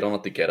put that height on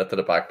it to get it to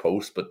the back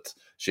post, but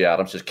Shea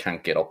Adams just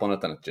can't get up on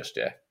it, and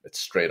it's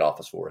straight off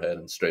his forehead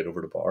and straight over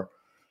the bar.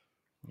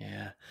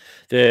 Yeah,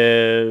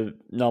 the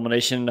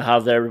nomination to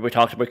have there, we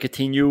talked about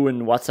Coutinho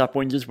and WhatsApp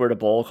wins, where the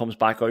ball comes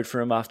back out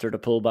for him after the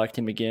pullback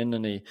to McGinn,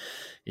 and he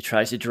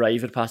tries to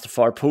drive it past the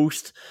far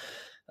post.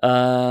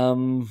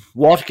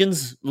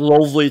 Watkins,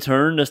 lovely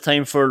turn, this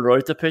time further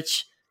out the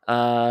pitch.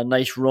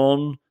 Nice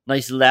run,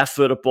 nice left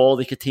footed ball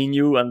to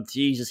Coutinho, and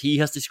Jesus, he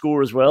has to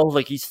score as well.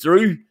 Like he's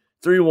through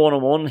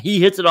 1-on-1.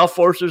 He hits it off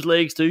Forster's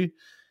legs too.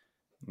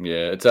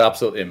 Yeah, it's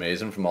absolutely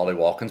amazing from Ollie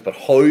Watkins, but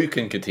how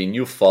can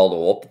Coutinho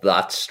follow up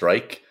that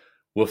strike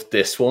with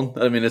this one?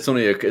 I mean, it's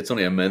only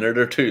a minute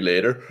or two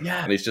later,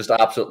 and he's just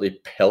absolutely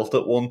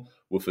pelted one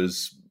with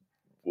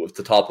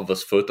the top of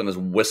his foot and has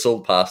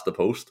whistled past the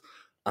post.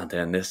 And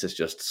then this is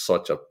just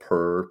such a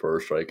poor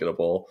strike of the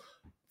ball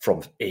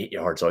from 8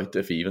 yards out,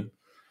 if even.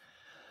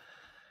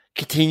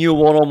 Coutinho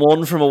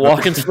 1-on-1 from a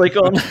Watkins flick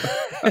on.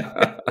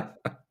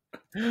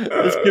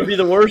 This could be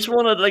the worst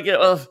one. I'd like it.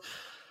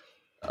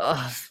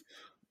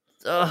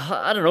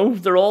 I don't know.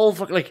 They're all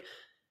fucking like.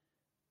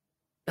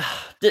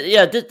 I'm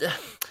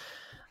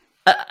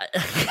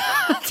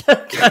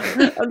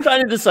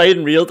trying to decide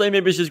in real time.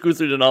 Maybe I should just go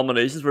through the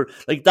nominations for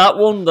like that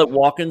one that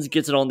Watkins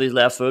gets it on his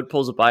left foot,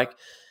 pulls it back.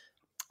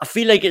 I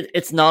feel like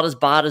it's not as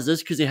bad as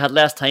this because he had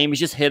less time. He's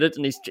just hit it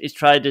and he's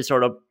tried to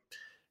sort of.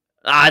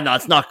 No,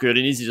 it's not good.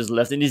 He needs to just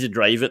lift it. He needs to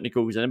drive it and it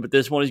goes in. But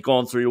this one, he's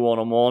gone through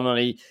 1-on-1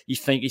 and you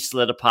think he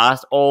slid it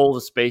past all the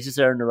spaces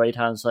there on the right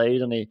hand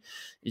side and he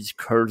just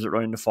curves it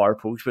around the far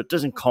post, but it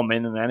doesn't come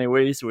in any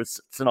way. So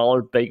it's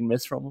another big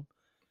miss from him.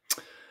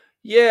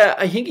 Yeah,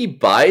 I think he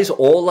buys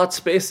all that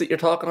space that you're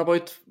talking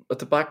about at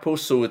the back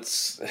post. So he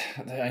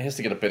has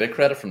to get a bit of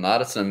credit from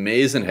that. It's an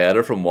amazing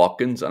header from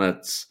Watkins, and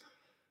it's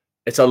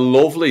a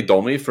lovely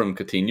dummy from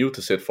Coutinho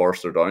to sit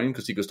Forster down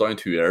because he goes down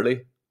too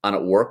early and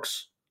it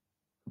works.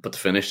 But the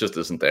finish just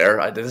isn't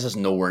there. This is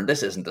nowhere.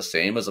 This isn't the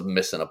same as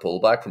missing a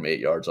pullback from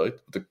 8 yards out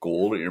with a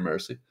goal at your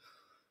mercy.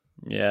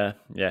 Yeah,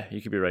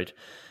 you could be right.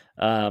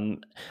 I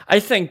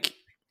think,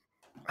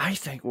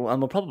 well, and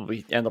we'll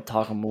probably end up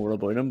talking more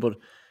about him, but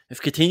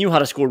if Coutinho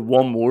had scored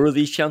one more of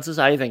these chances,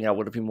 I think that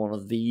would have been one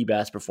of the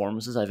best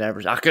performances I've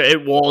ever seen.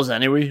 It was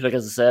anyway. Like,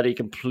 as I said, he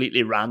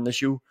completely ran the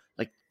show,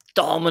 like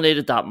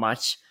dominated that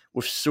match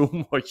with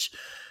so much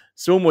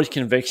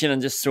conviction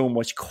and just so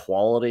much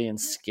quality and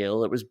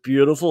skill. It was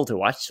beautiful to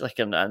watch, like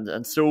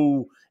and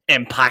so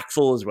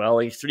impactful as well.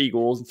 Like 3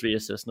 goals and 3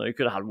 assists. Now he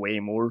could have had way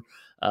more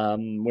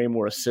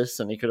assists,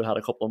 and he could have had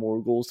a couple of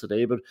more goals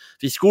today. But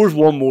if he scores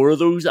one more of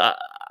those,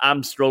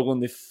 I'm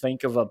struggling to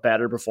think of a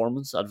better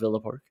performance at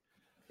Villa Park.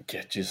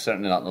 Yeah, just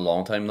certainly not in a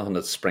long time. Nothing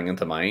that's springing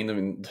to mind. I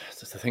mean,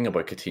 the thing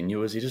about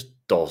Coutinho is he just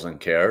doesn't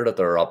care that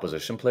there are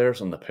opposition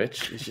players on the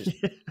pitch. He's just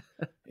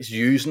he's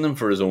using them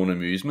for his own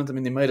amusement. I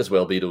mean, they might as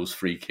well be those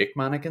free kick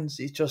mannequins.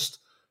 He's just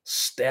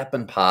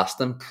stepping past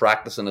them,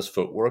 practicing his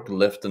footwork,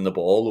 lifting the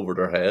ball over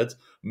their heads,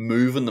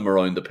 moving them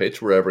around the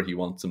pitch wherever he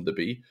wants them to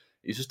be.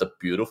 He's just a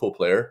beautiful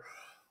player.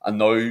 And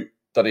now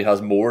that he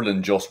has more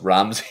than just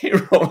Ramsey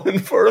running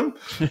for him.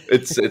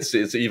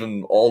 It's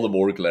even all the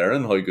more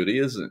glaring how good he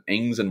is.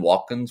 Ings and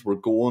Watkins were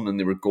going, and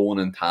they were going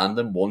in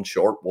tandem, one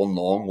short, one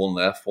long, one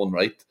left, one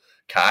right.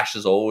 Cash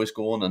is always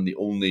going, and the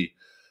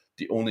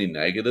only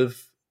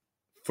negative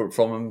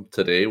from him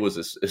today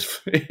was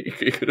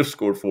he could have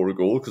scored 4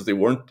 goals because they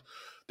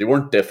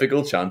weren't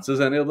difficult chances,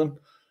 any of them.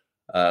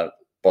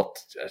 But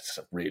it's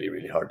really,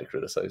 really hard to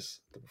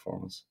criticise the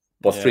performance.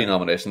 But 3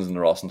 nominations in the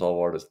Rosenthal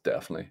Award is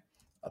definitely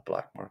a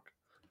black mark.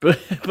 But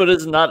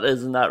isn't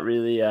that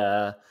really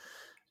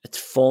it's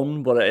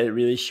fun, but it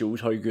really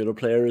shows how good a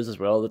player is as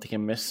well, that they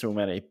can miss so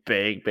many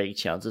big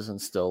chances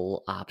and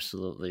still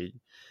absolutely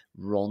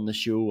run the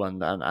show and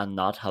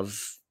not have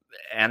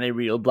any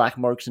real black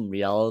marks in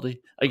reality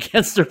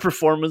against their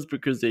performance,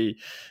 because they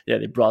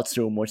brought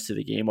so much to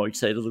the game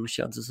outside of those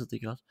chances that they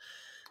got.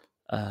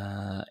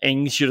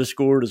 Ings should have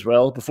scored as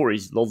well before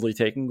his lovely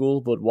taking goal,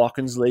 but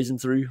Watkins lays him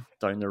through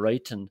down the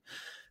right, and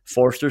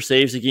Forster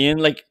saves again.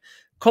 Like,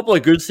 a couple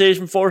of good saves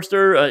from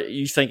Forster.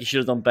 You think he should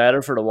have done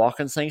better for the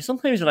Watkins thing.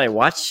 Sometimes when I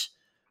watch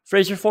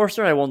Fraser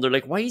Forster, I wonder,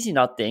 like, why is he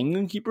not the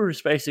England keeper,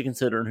 especially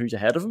considering who's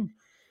ahead of him?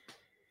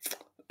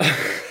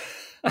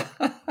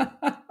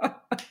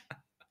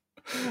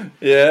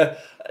 Yeah,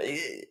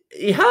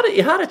 he had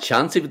a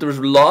chance, but there was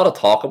a lot of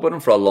talk about him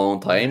for a long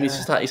time.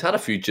 Yeah. He's had a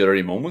few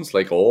jittery moments,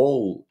 like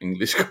all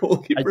English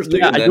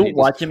goalkeepers. I don't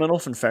watch him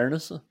enough, in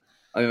fairness.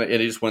 And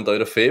he just went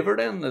out of favour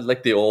then,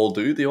 like they all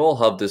do. They all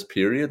have this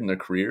period in their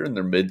career in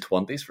their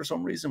mid-20s for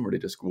some reason where they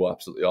just go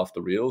absolutely off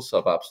the rails,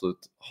 have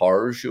absolute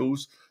horror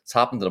shows. It's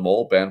happened to them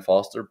all. Ben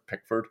Foster,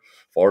 Pickford,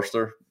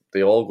 Forster,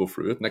 they all go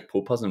through it. Nick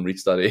Pope hasn't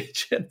reached that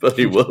age yet, but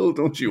he will.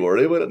 Don't you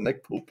worry about it.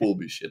 Nick Pope will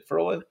be shit for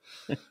a while.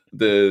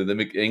 The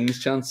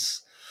McIng's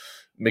chance,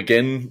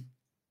 McGinn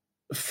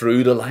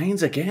through the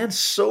lines again,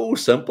 so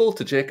simple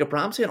to Jacob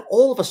Ramsey, and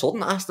all of a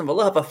sudden Aston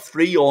Villa have a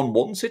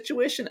 3-on-1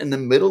 situation in the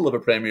middle of a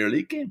Premier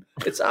League game.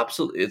 It's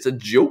a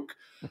joke.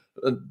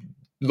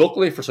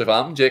 Luckily for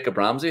Southampton, Jacob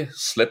Ramsey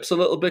slips a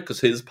little bit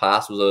because his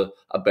pass was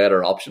a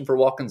better option for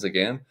Watkins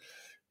again.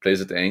 Plays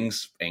it to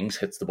Ings. Ings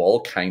hits the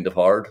ball kind of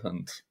hard,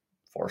 and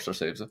Forster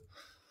saves it.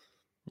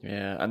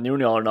 Yeah, and the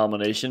only other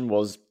nomination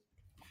was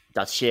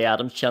that Shea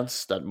Adams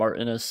chance that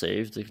Martinez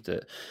saved.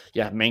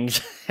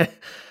 Mings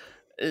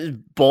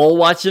ball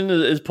watching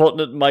is putting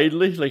it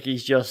mildly. Like,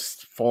 he's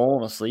just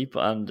falling asleep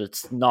and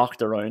it's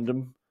knocked around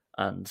him,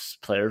 and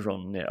players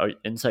running out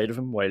inside of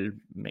him while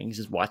Mings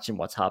is watching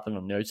what's happening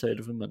on the outside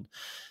of him. And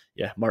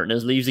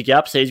Martinez leaves the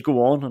gap, says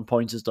go on, and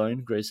points us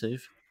down. Great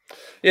save.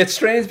 Yeah, it's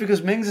strange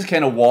because Mings is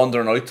kind of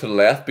wandering out to the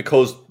left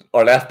because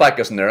our left back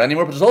isn't there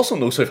anymore, but there's also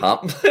no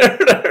Southampton player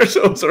there,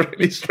 so it's a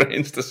really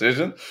strange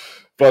decision.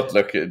 But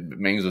look,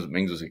 Mings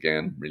was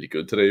again really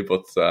good today,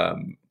 but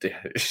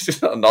it's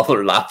just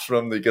another lapse from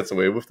him that he gets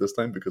away with this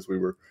time because we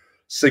were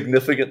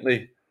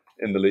significantly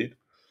in the lead.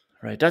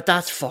 Right,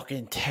 that's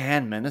fucking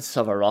 10 minutes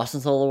of a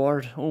Rosenthal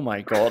Award. Oh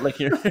my god, like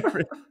it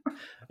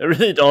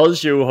really does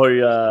show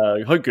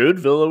how good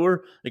Villa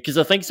were. Because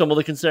I think some of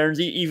the concerns,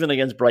 even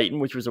against Brighton,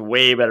 which was a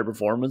way better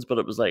performance, but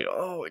it was like,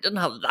 we didn't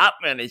have that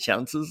many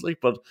chances. Like,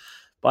 but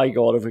by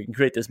God, if we can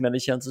create this many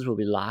chances, we'll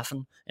be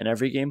laughing in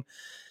every game.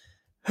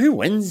 Who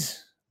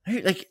wins?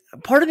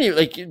 Part of me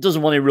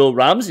doesn't want to rule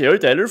Ramsey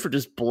out either for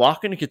just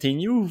blocking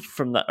Coutinho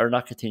from that, or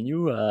not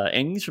Coutinho,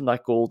 Ings from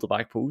that goal to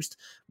back post.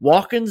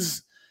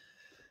 Watkins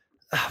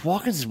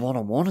is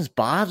 1-on-1 is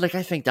bad. Like,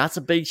 I think that's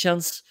a big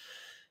chance.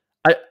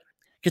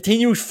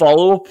 Coutinho's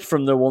follow-up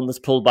from the one that's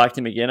pulled back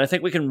to him again, I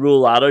think we can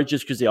rule that out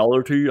just because the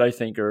other two, I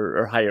think,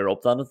 are higher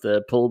up than it.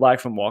 The pullback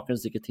from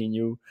Watkins to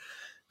Coutinho,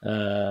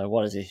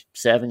 what is he,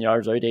 7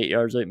 yards out, 8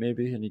 yards out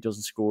maybe, and he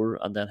doesn't score,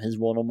 and then his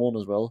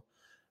 1-on-1 as well.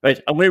 Right,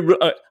 I'm going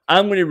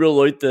to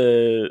rule out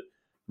the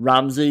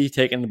Ramsey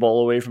taking the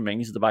ball away from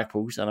Ings at the back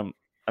post, and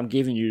I'm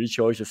giving you the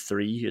choice of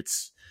 3.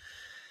 It's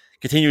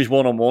Coutinho's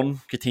 1-on-1,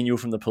 Coutinho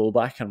from the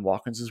pullback, and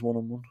Watkins is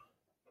 1-on-1.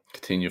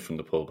 Coutinho from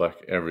the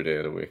pullback every day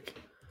of the week.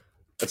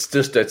 That's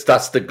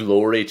the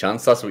glory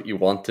chance. That's what you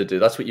want to do.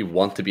 That's what you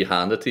want to be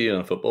handed to you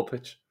on a football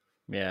pitch.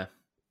 Yeah.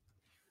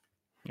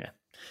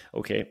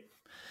 Okay.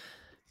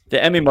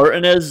 The Emmy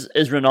Martinez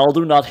is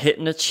Ronaldo not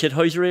hitting its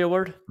shithousery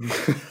award.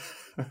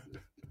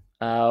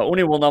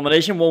 Only one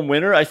nomination, one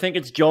winner. I think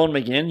it's John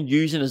McGinn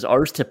using his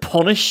arse to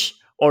punish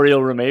Oriol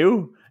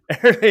Romeu.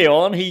 Early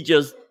on, he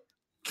just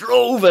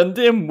drove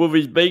into him with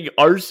his big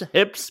arse,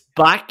 hips,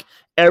 back,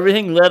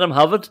 everything, let him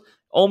have it.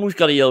 Almost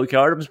got a yellow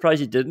card. I'm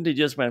surprised he didn't. He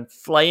just went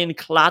flying,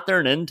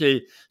 clattering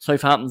into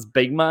Southampton's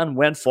big man,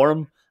 went for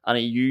him, and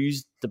he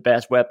used the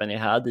best weapon he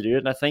had to do it.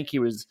 And I think he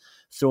was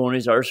throwing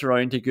his arse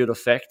around to good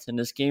effect in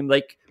this game,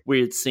 like we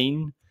had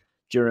seen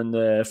during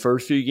the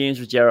first few games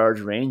with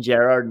Gerrard's reign.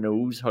 Gerrard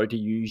knows how to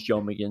use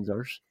John McGinn's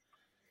arse.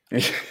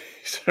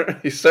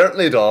 He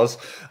certainly does.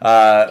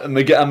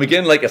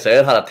 McGinn, like I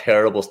said, had a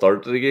terrible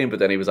start to the game, but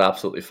then he was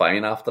absolutely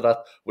fine after that,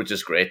 which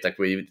is great. Like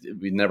we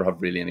never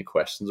have really any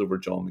questions over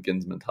John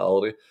McGinn's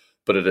mentality,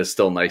 but it is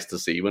still nice to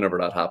see whenever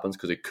that happens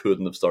because he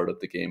couldn't have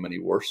started the game any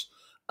worse.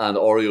 and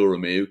Oriol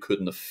Romeu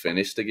couldn't have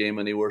finished the game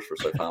any worse for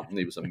Southampton.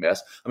 He was a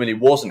mess. I mean, he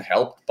wasn't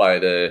helped by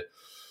the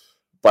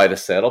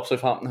setup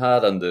Southampton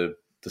had and the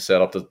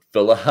setup that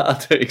Villa had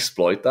to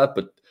exploit that.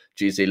 But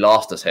geez, he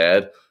lost his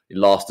head. He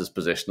lost his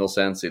positional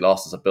sense. He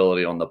lost his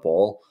ability on the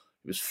ball.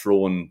 He was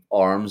throwing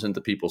arms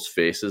into people's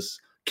faces,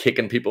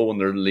 kicking people when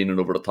they're leaning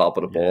over the top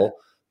of the ball.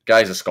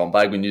 Guy's a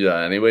scumbag. We knew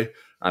that anyway,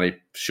 and he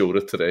showed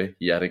it today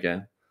yet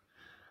again.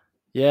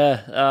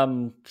 Yeah,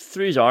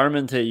 threw his arm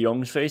into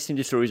Young's face, seemed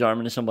to throw his arm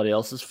into somebody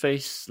else's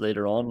face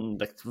later on.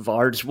 Like,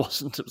 VAR just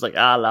wasn't. It was like,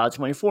 lads,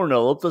 my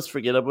 4-0 up, let's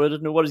forget about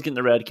it. Nobody's getting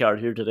the red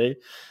card here today.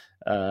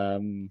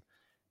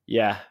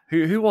 Yeah,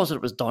 who was it?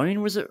 It was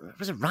down. Was it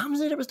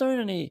Ramsey that was down,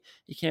 and he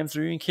came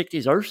through and kicked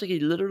his arse. Like, he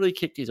literally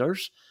kicked his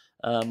arse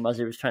as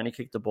he was trying to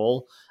kick the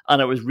ball,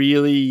 and it was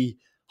really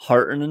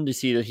heartening to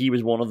see that he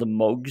was one of the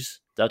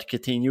mugs that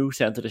Coutinho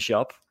sent to the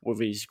shop with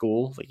his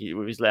goal, like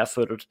with his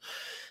left-footed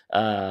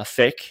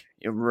fake.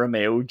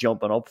 Romeo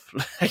jumping up,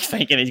 like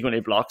thinking he's going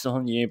to block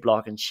something. You ain't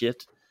blocking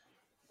shit.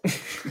 Yeah,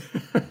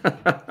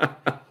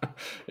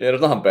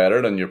 there's nothing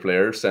better than your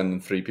player sending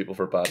 3 people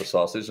for a bag of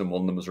sausage and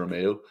one of them is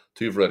Romeo.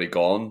 2 have already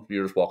gone.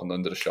 You're just walking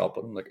down to the shop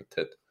with him like a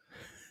tit.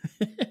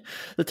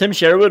 The Tim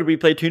Sherwood, we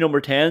played 2 number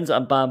 10s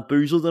and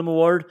bamboozled him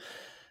award.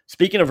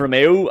 Speaking of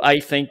Romeo, I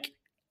think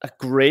a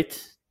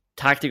great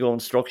tactical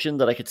instruction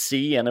that I could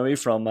see anyway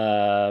from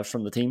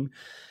the team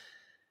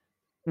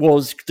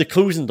was the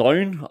closing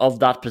down of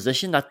that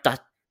position,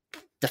 that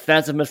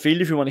defensive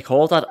midfield, if you want to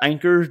call it, that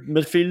anchor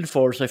midfield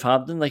for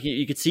Southampton. Like,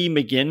 you could see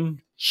McGinn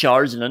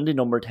charging into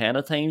number 10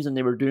 at times, and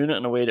they were doing it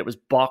in a way that was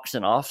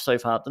boxing off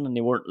Southampton, and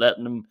they weren't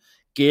letting them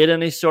get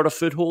any sort of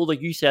foothold.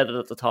 Like you said it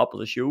at the top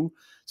of the show,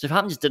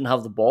 Southampton just didn't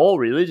have the ball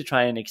really to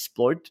try and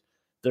exploit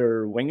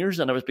their wingers,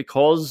 and it was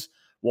because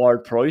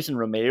Ward-Prowse and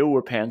Romeo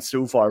were playing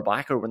so far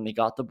back, or when they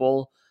got the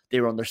ball, they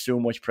were under so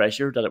much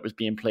pressure that it was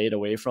being played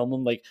away from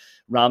them. Like,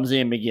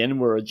 Ramsey and McGinn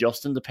were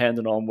adjusting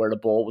depending on where the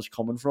ball was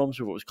coming from.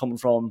 So if it was coming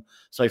from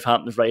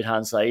Southampton's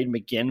right-hand side,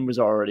 McGinn was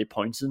already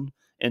pouncing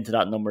into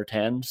that number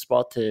 10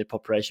 spot to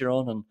put pressure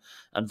on,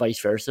 and vice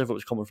versa if it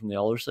was coming from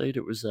the other side.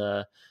 It was,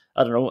 I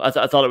don't know, I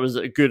thought it was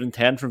a good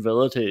intent from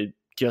Villa to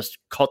just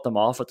cut them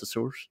off at the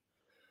source.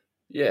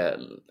 Yeah,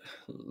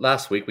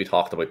 last week we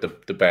talked about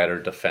the better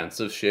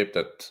defensive shape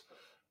that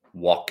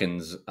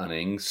Watkins and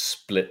Ings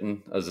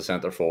splitting as the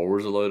centre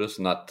forwards allowed us,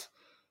 and that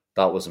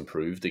was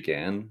improved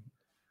again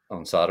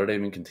on Saturday. I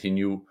mean,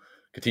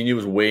 Coutinho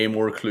was way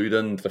more clued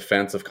in. The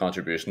defensive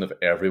contribution of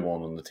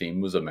everyone on the team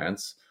was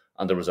immense,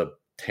 and there was a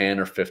 10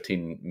 or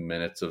 15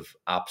 minutes of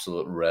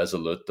absolute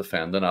resolute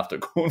defending after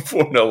going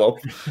 4-0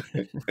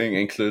 up,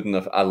 including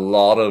a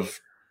lot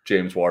of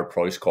James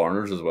Ward-Prowse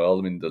corners as well.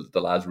 I mean,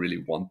 the lads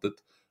really wanted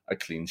a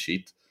clean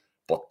sheet.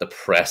 But the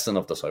pressing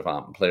of the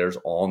Southampton players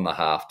on the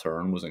half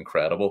turn was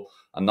incredible.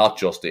 And not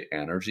just the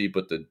energy,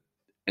 but the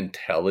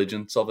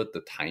intelligence of it,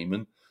 the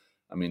timing.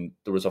 I mean,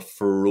 there was a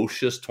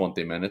ferocious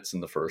 20 minutes in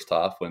the first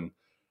half when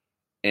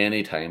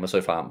any time a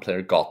Southampton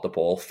player got the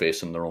ball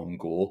facing their own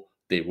goal,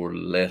 they were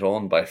lit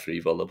on by 3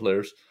 Villa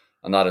players.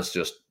 And that is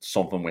just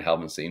something we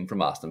haven't seen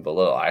from Aston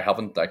Villa. I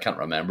can't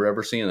remember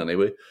ever seeing it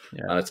anyway.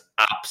 Yeah. And it's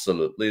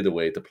absolutely the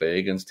way to play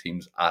against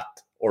teams at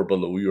or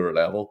below your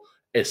level,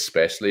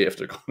 especially if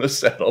they're going to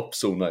set up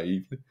so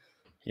naively.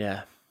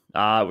 Yeah.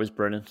 It was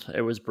brilliant.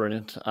 It was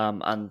brilliant.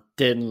 And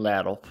didn't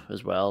let up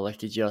as well. Like,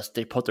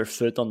 they put their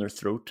foot on their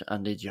throat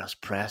and they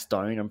just pressed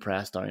down and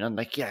pressed down. And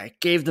it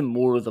gave them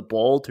more of the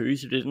ball too,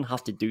 so they didn't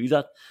have to do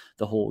that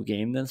the whole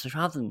game then. So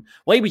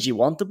why would you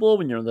want the ball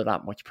when you're under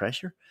that much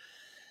pressure?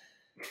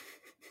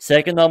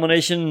 Second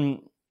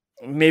nomination,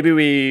 maybe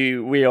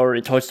we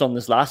already touched on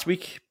this last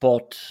week,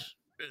 but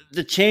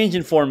the change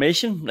in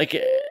formation,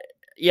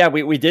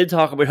 we did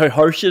talk about how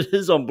harsh it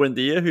is on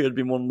Buendia, who had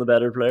been one of the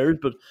better players,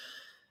 but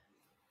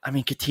I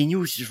mean, Coutinho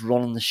was just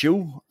running the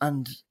show,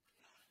 and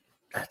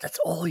that's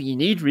all you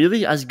need,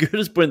 really. As good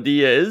as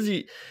Buendia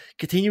is,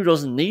 Coutinho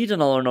doesn't need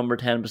another number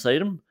 10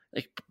 beside him.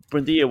 Like,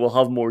 Buendia will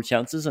have more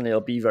chances, and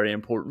he'll be very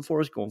important for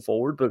us going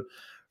forward, but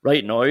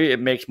right now, it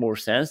makes more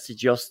sense to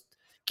just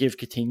give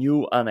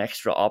Coutinho an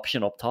extra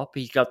option up top.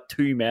 He's got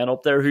 2 men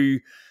up there who,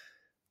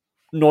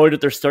 now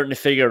that they're starting to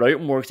figure it out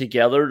and work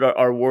together,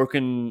 are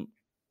working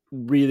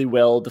really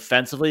well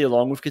defensively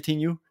along with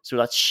Coutinho. So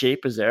that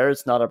shape is there.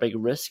 It's not a big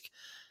risk.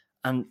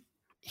 And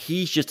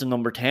he's just a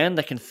number 10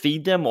 that can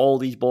feed them all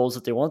these balls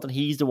that they want. And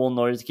he's the one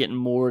now that's getting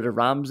more to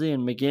Ramsey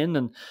and McGinn.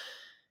 And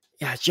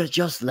yeah,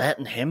 just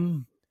letting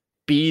him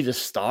be the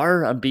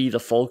star and be the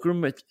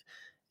fulcrum.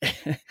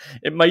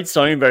 It might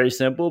sound very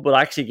simple, but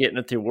actually getting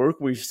it to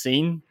work, we've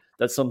seen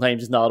that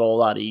sometimes it's not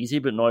all that easy.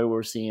 But now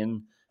we're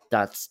seeing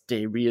that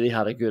they really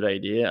had a good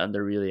idea and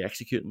they're really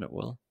executing it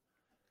well.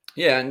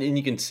 Yeah, and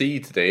you can see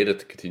today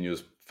that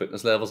Coutinho's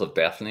fitness levels have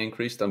definitely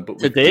increased. But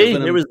today,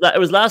 it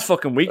was last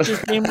fucking week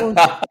this game was.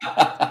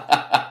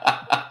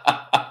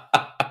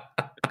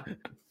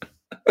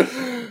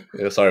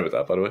 Yeah, sorry about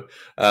that, by the way.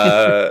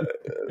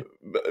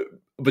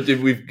 But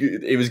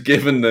he was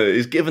given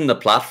the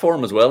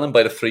platform as well, and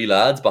by the three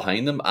lads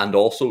behind him, and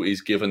also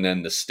he's given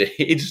them the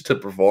stage to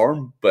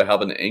perform by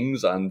having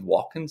Ings and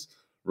Watkins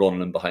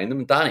running in behind him.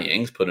 And Danny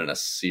Ings put in a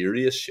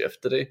serious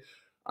shift today,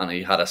 and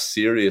he had a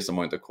serious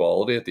amount of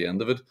quality at the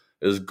end of it.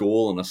 His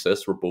goal and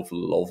assist were both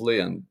lovely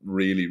and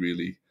really,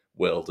 really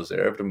well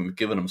deserved. I mean, we've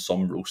given him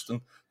some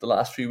roasting the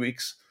last few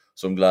weeks,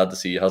 so I'm glad to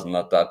see he hasn't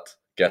let that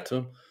get to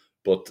him.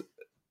 But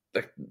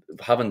like,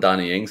 having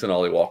Danny Ings and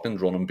Ollie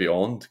Watkins running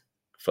beyond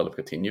Philip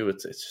Coutinho,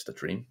 it's just a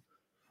dream.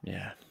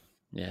 Yeah,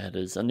 it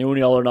is. And the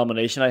only other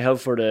nomination I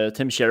have for the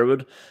Tim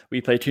Sherwood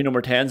We Play Two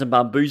Number 10s and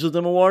Bamboozled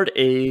Them award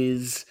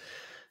is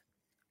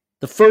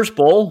the first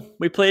ball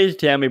we played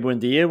to Emi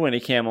Buendia when he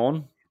came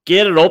on.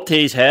 Get it up to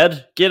his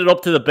head, get it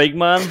up to the big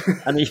man,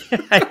 and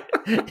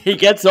he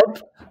gets up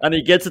and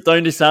he gets it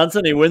down to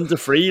Sanson. He wins the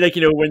free. Like,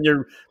 you know, when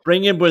you're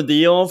bringing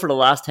Buendia on for the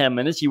last 10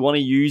 minutes, you want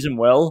to use him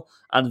well,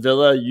 and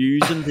Villa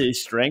used him to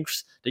his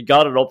strengths. They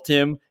got it up to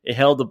him. He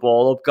held the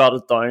ball up, got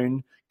it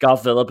down,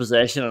 got Villa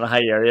possession in a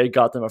high area,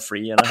 got them a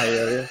free in a high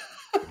area.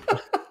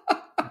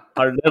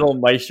 Our little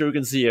maestro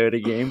can see out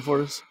a game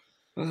for us.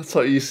 That's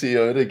how you see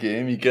out a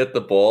game. You get the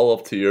ball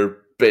up to your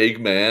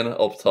big man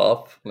up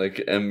top, like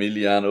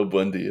Emiliano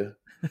Buendia.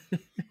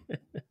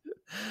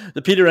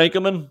 The Peter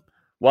Enkelman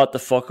What the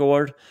Fuck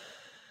award.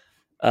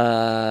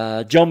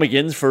 John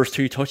McGinn's first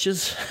two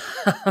touches,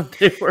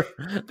 they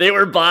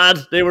were bad.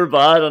 They were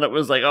bad, and it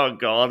was like, oh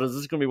god, is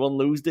this going to be one of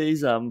those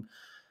days?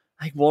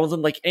 Like one of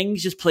them, like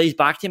Ings just plays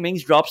back to him.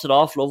 Ings drops it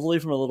off lovely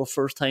from a little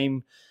first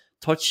time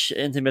touch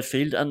into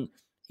midfield, and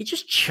he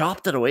just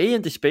chopped it away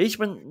into space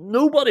when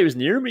nobody was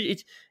near me.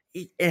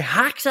 He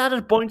hacks at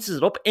it, bounces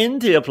it up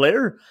into a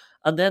player,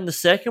 and then the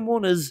second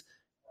one is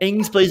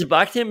Ings plays it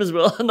back to him as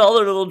well.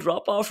 Another little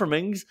drop off from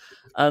Ings,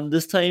 and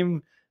this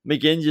time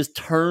McGinn just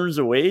turns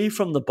away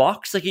from the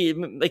box. Like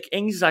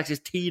Ings is actually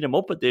teeing him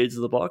up at the edge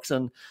of the box,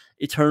 and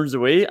he turns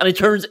away, and he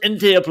turns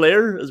into a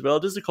player as well.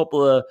 Just a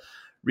couple of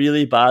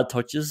really bad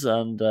touches,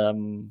 and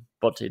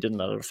but he didn't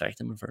let it affect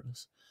him, in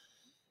fairness.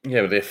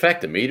 Yeah, but they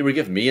affected me. They were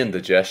giving me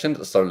indigestion at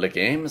the start of the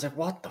game. I was like,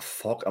 what the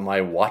fuck am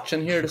I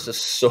watching here? This is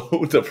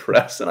so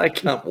depressing. I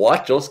can't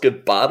watch us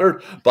get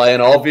battered by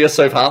an obvious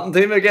Southampton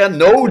team again.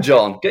 No,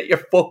 John, get your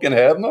fucking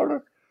head in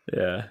order.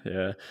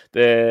 Yeah.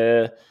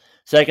 The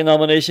second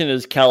nomination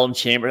is Callum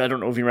Chambers. I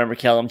don't know if you remember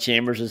Callum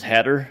Chambers'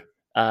 header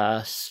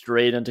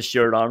straight into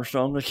Stuart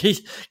Armstrong. Like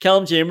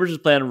Callum Chambers is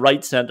playing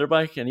right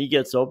centre-back, and he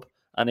gets up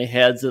and he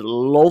heads it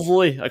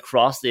lovely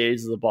across the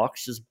edge of the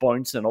box, just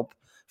bouncing up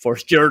for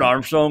Stuart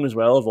Armstrong as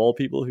well, of all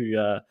people, who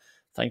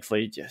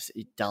thankfully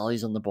he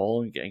dallies on the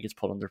ball and gets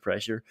put under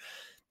pressure.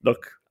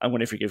 Look, I'm going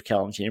to forgive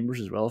Callum Chambers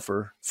as well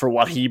for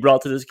what he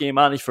brought to this game,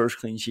 and his first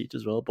clean sheet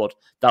as well, but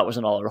that was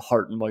another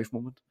heart and mouth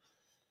moment.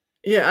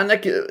 Yeah, and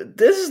like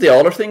this is the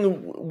other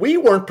thing. We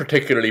weren't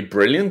particularly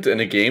brilliant in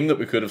a game that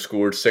we could have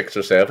scored 6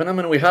 or 7. I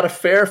mean, we had a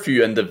fair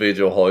few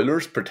individual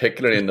howlers,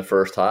 particularly in the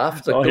first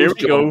half. Like here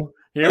we go.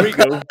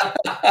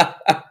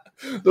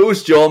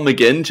 Those John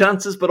McGinn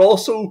chances, but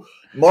also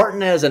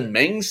Martinez and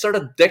Mings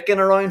started dicking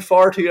around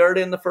far too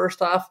early in the first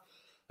half.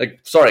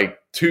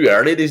 Too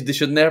early. They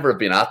should never have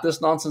been at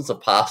this nonsense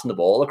of passing the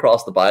ball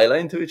across the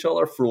byline to each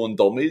other, throwing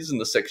dummies in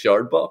the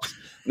 6-yard box.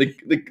 They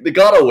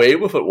got away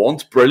with it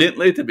once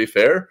brilliantly, to be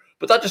fair,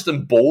 but that just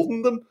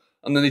emboldened them.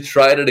 And then they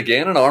tried it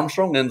again, and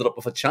Armstrong ended up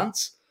with a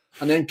chance.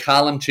 And then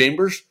Callum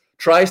Chambers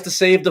tries to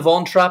save the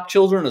Von Trapp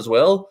children as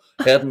well,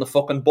 heading the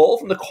fucking ball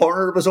from the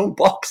corner of his own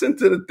box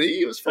into the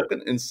D. It was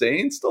fucking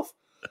insane stuff.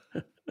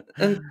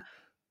 And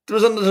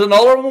there's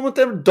another moment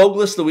there.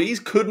 Douglas Luiz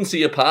couldn't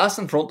see a pass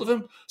in front of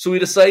him, so he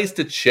decides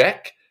to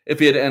check if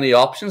he had any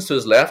options to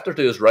his left or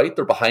to his right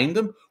or behind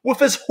him with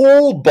his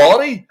whole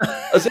body,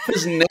 as if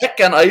his neck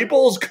and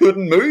eyeballs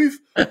couldn't move,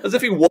 as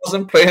if he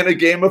wasn't playing a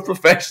game of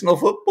professional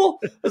football,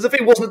 as if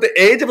he wasn't at the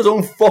edge of his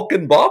own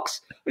fucking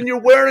box. When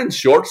you're wearing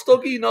shorts,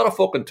 Dougie, not a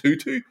fucking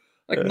tutu.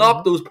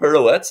 Knock those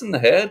pirouettes in the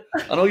head.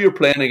 I know you're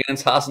playing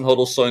against Hassan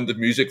Huddle's Sound of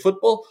Music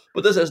football,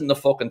 but this isn't the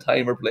fucking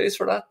time or place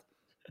for that.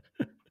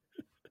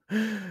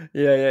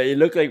 Yeah. You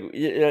look like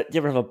you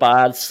ever have a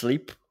bad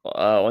sleep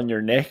on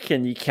your neck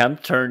and you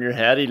can't turn your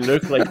head. You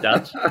look like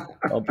that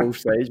on both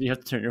sides. You have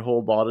to turn your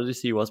whole body to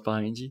see what's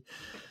behind you.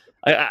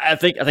 I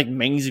think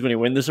Mings is going to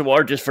win this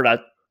award just for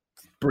that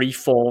brief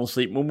fallen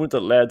asleep moment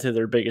that led to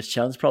their biggest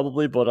chance,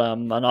 probably. But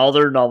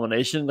another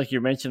nomination, like you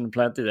mentioned,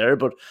 plenty there.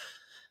 But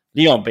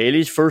Leon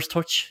Bailey's first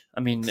touch. I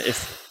mean,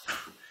 if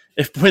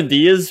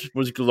Buendia's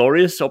was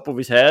glorious up with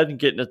his head and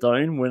getting it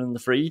down, winning the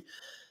free,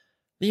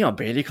 Leon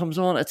Bailey comes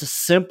on. It's a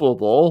simple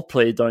ball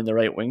played down the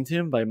right wing to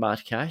him by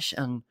Matt Cash,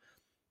 and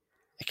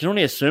I can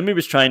only assume he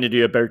was trying to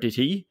do a Bertie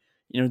T.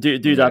 Do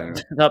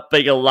that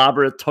big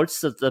elaborate touch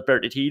that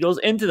Bertie T does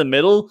into the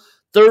middle,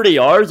 30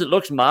 yards. It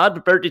looks mad,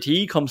 but Bertie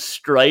T comes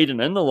striding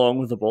in along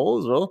with the ball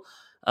as well.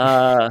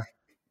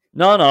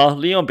 No,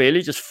 Leon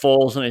Bailey just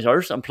falls on his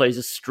arse and plays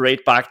it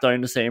straight back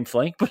down the same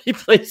flank, but he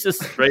plays it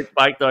straight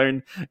back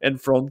down in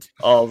front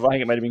of, I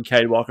think it might have been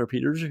Kyle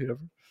Walker-Peters or whoever.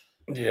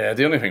 Yeah,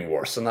 the only thing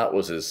worse than that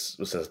was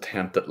his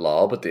attempt at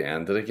lob at the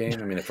end of the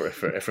game. I mean, if we're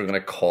going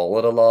to call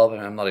it a lob,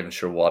 I'm not even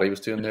sure what he was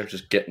doing there,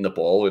 just getting the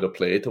ball out of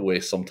play to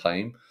waste some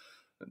time.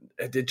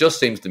 It just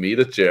seems to me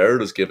that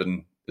Gerrard is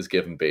giving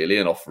Bailey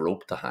enough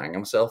rope to hang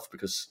himself,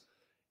 because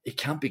he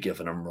can't be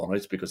giving him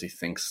run-outs because he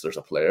thinks there's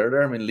a player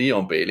there. I mean,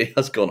 Leon Bailey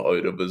has gone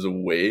out of his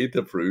way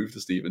to prove to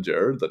Steven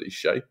Gerrard that he's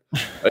shite.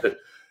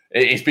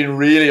 He's been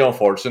really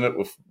unfortunate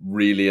with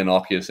really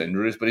innocuous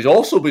injuries, but he's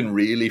also been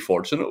really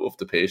fortunate with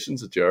the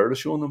patience that Gerrard has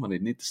shown him, and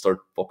he'd need to start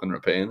fucking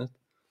repaying it.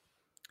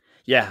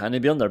 Yeah, and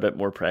he'd be under a bit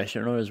more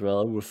pressure now as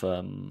well with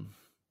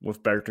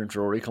Bertrand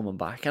Traore coming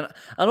back. And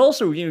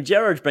also,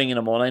 Gerrard's bringing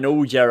him on. I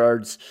know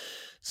Gerrard's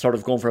sort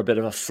of going for a bit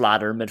of a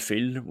flatter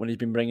midfield when he's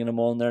been bringing him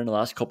on there in the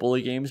last couple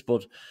of games,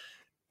 but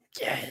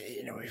yeah,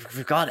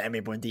 we've got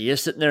Emi Buendia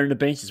sitting there on the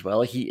bench as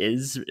well. He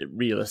is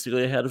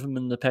realistically ahead of him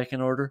in the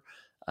pecking order.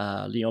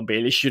 Leon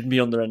Bailey shouldn't be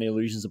under any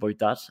illusions about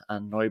that.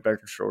 And now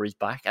Bertrand Traore's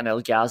back. And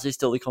El Ghazi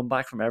still to come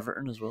back from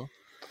Everton as well.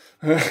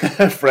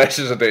 Fresh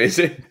as a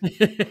daisy.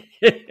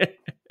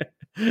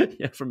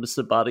 Yeah, from a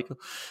sabbatical.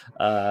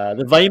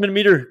 The Weimann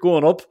meter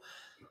going up.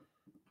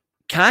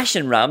 Cash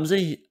and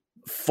Ramsey,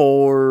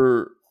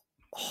 for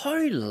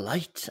how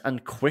light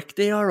and quick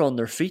they are on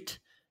their feet.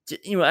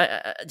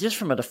 Just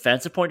from a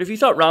defensive point of view,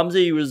 thought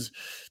Ramsey was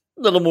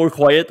a little more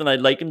quiet than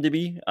I'd like him to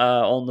be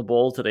on the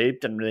ball today.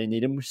 Didn't really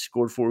need him.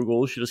 Scored 4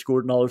 goals. Should have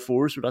scored another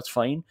 4, so that's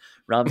fine.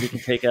 Ramsey can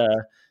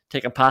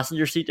take a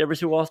passenger seat every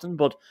so often,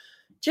 but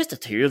just the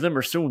two of them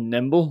are so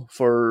nimble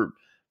for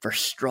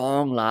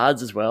strong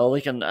lads as well.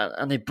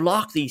 And they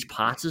block these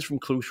passes from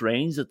close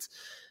range. It's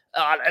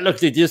look,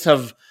 they just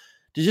have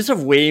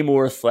way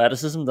more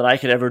athleticism than I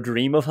could ever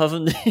dream of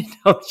having.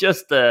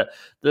 Just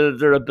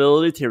their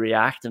ability to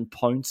react and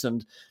pounce,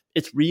 and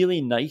it's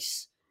really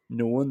nice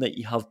knowing that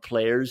you have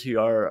players who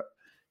are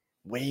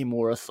way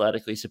more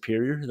athletically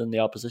superior than the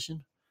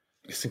opposition.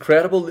 It's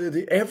incredible.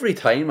 Every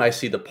time I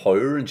see the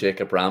power in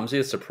Jacob Ramsey,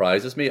 it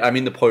surprises me. I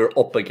mean, the power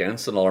up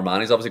against another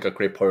man. He's obviously got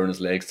great power in his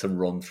legs to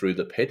run through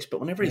the pitch, but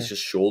whenever he's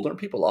just shouldering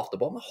people off the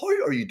ball,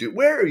 how are you doing?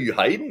 Where are you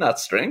hiding that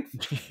strength?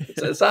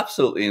 It's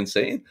absolutely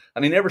insane.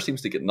 And he never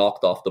seems to get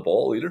knocked off the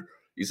ball either.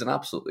 He's he's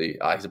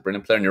a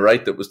brilliant player. And you're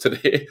right, that was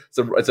today.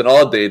 It's an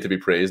odd day to be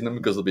praising him,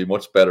 because there'll be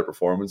much better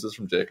performances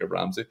from Jacob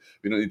Ramsey.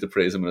 We don't need to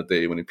praise him on a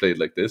day when he played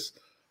like this.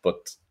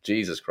 But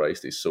Jesus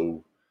Christ, he's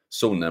so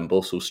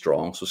nimble, so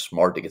strong, so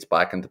smart. He gets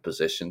back into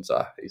positions.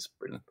 He's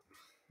brilliant.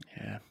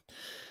 Yeah.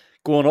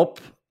 Going up,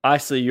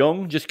 Ashley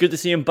Young. Just good to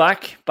see him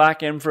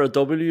back in for a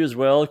W as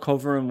well,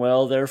 covering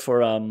well there for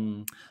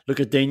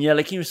Coutinho.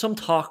 Like, some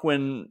talk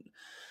when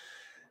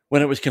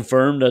it was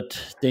confirmed that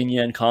Digne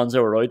and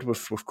Konza were out with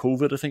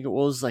COVID, I think it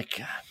was.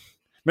 Like,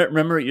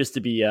 remember it used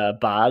to be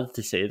bad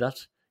to say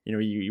that.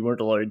 You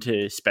weren't allowed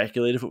to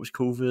speculate if it was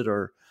COVID,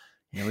 or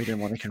we didn't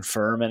want to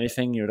confirm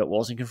anything that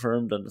wasn't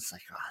confirmed. And it's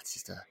like, it's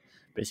just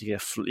basically a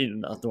flu.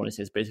 I don't want to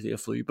say it's basically a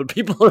flu, but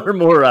people are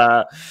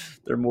more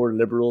they're more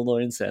liberal now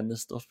in saying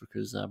this stuff,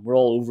 because we're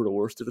all over the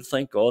worst of it.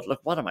 Thank God.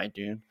 Look, what am I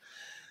doing?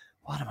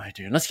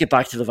 Let's get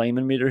back to the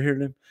Weimann meter here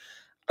then.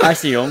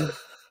 Ashley Young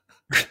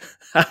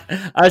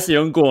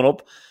going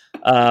up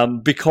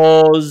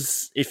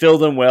because he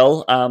filled in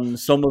well.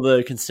 Some of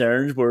the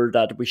concerns were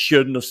that we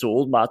shouldn't have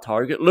sold Matt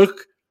Targett.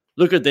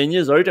 Look at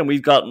Digne's out, and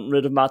we've gotten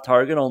rid of Matt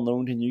Targett on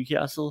loan to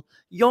Newcastle.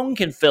 Young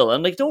can fill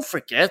in. Like, don't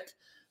forget,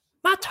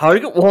 Matt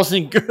Targett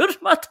wasn't good.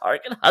 Matt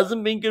Targett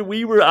hasn't been good.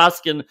 We were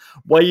asking,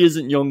 why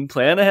isn't Young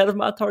playing ahead of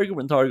Matt Targett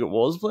when Targett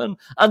was playing?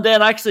 And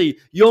then actually,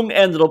 Young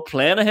ended up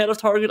playing ahead of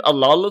Targett a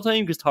lot of the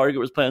time because Targett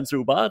was playing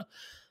so bad.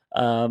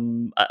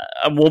 And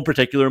one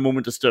particular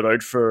moment that stood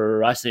out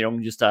for Ashley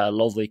Young, just a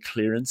lovely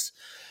clearance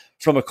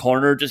from a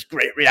corner, just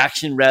great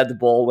reaction, read the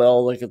ball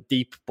well, like a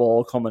deep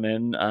ball coming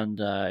in,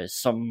 and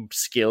some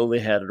skill they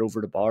had it over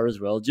the bar as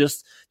well.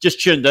 Just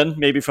tuned in,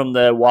 maybe from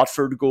the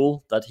Watford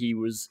goal that he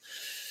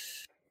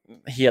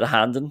had a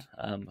hand in.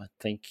 I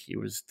think he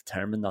was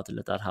determined not to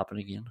let that happen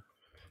again.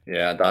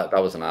 Yeah, that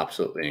was an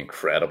absolutely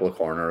incredible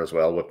corner as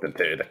well. With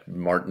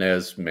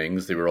Martinez,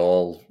 Mings, they were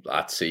all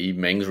at sea.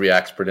 Mings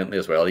reacts brilliantly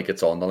as well. He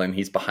gets on the line.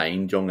 He's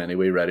behind Young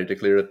anyway, ready to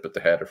clear it, but the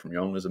header from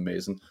Young is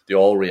amazing. They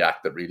all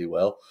reacted really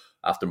well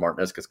after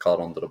Martinez gets caught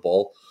under the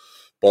ball.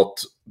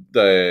 But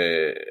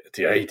the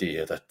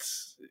idea that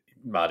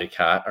Matty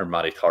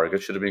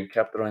Targett should have been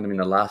kept around. I mean,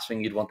 the last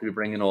thing you'd want to be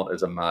bringing on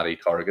is a Matty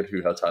Targett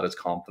who has had his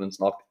confidence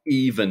knocked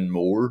even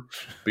more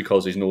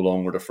because he's no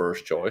longer the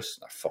first choice.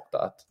 Fuck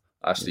that.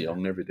 Ashley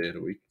Young every day of the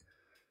week.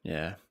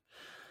 Yeah.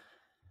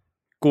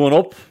 Going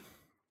up,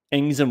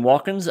 Ings and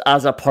Watkins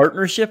as a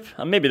partnership,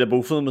 and maybe the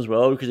both of them as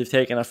well, because they've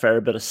taken a fair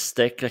bit of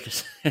stick. Like I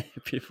say,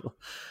 people,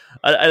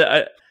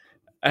 I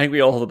think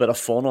we all have a bit of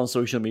fun on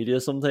social media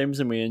sometimes,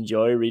 and we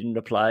enjoy reading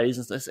replies,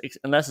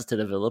 unless it's to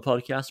the Villa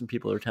podcast and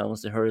people are telling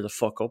us to hurry the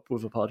fuck up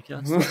with a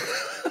podcast.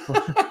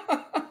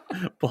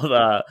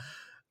 but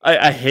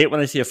I hate when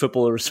I see a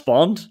footballer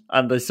respond,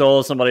 and I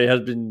saw somebody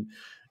had been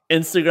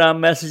Instagram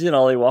messaging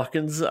Ollie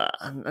Watkins,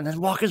 and then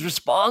Watkins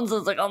responds, and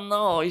it's like, oh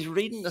no, he's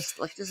reading this,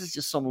 like, this is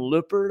just some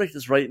looper, like,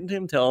 just writing to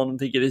him, telling him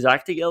to get his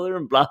act together,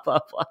 and blah, blah,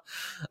 blah.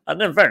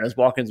 And in fairness,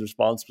 Watkins'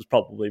 response was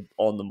probably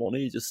on the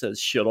money. He just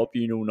says, shut up,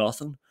 you know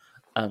nothing.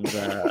 And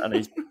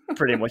he's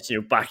pretty much,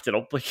 backed it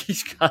up. Like,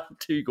 he's got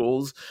 2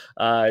 goals.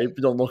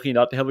 He's unlucky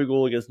not to have a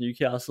goal against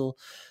Newcastle.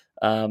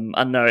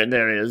 And now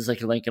there he is,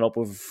 like, linking up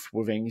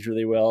with Ings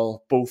really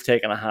well, both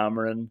taking a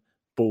hammering,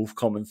 both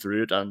coming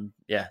through it, and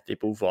yeah, they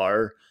both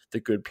are the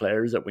good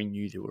players that we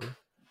knew they were.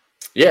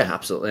 Yeah,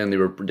 absolutely, and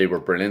they were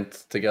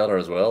brilliant together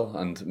as well.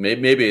 And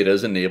maybe it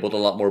is enabled a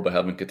lot more by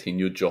having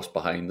Coutinho just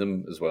behind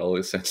them as well,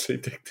 essentially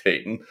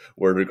dictating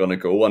where they're going to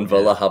go. And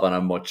Villa having a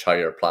much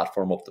higher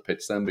platform up the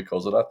pitch then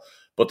because of that.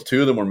 But the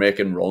two of them were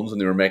making runs, and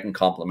they were making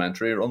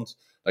complementary runs.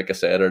 Like I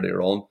said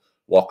earlier on,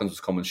 Watkins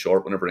was coming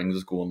short whenever Ings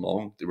was going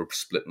long. They were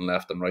splitting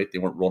left and right. They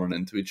weren't running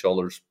into each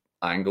other's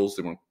angles.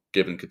 They weren't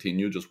giving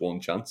Coutinho just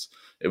one chance.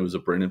 It was a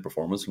brilliant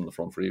performance from the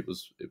front three. It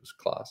was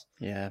class.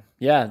 Yeah.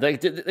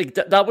 Like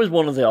that was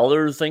one of the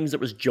other things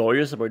that was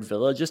joyous about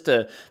Villa. Just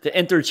the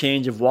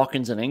interchange of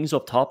Watkins and Ings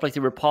up top. Like, they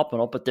were popping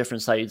up at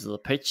different sides of the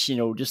pitch,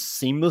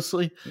 just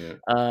seamlessly.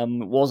 Yeah.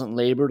 Wasn't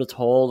laboured at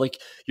all. Like,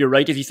 you're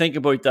right. If you think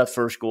about that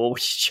first goal,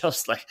 which is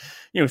just like,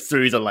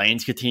 through the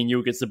lines,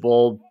 Coutinho gets the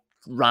ball,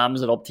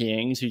 rams it up to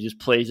Ings, who just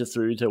plays it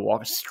through to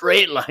Watkins.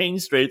 Straight line,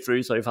 straight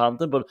through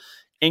Southampton. But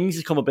Ings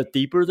has come a bit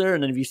deeper there,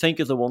 and then if you think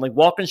of the one, like,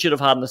 Watkins should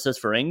have had an assist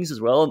for Ings as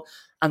well.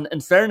 And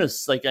in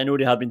fairness, like, I know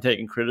they had been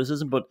taking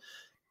criticism, but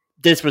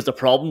this was the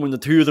problem when the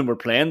two of them were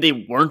playing.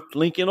 They weren't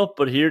linking up,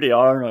 but here they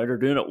are now. They're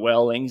doing it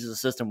well. Ings is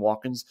assisting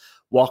Watkins.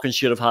 Watkins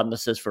should have had an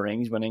assist for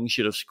Ings when Ings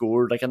should have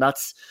scored. Like, and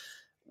that's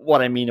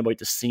what I mean about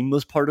the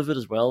seamless part of it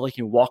as well. Like,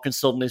 Watkins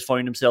suddenly has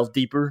found himself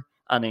deeper,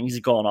 and Ings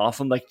has gone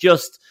off him. Like,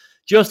 just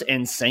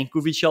in sync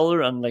with each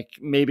other, and like,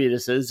 maybe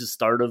this is the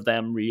start of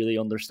them really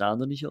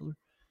understanding each other.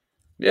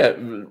 Yeah,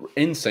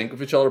 in sync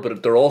with each other,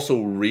 but they're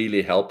also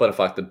really helped by the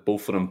fact that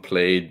both of them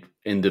played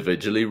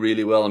individually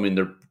really well. I mean,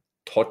 their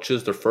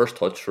first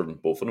touch from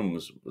both of them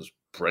was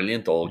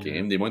brilliant all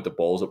game. The amount of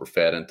balls that were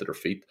fed into their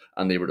feet,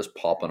 and they were just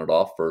popping it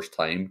off first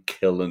time,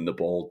 killing the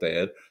ball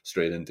dead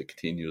straight into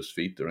Coutinho's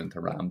feet or into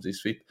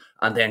Ramsey's feet,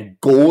 and then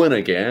going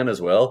again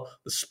as well,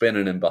 the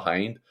spinning in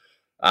behind.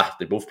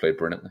 They both played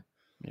brilliantly.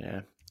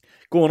 Yeah.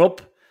 Going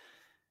up,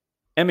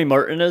 Emi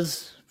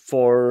Martinez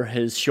for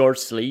his short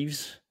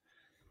sleeves.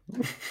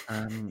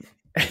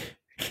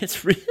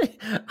 It's really,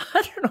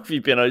 I don't know if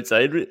you've been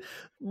outside,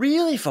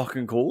 really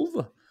fucking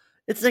cold.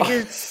 It's like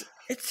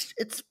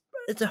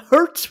it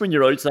hurts when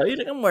you're outside.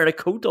 Like, I'm wearing a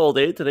coat all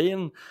day today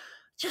and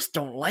just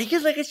don't like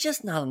it. Like, it's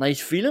just not a nice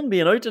feeling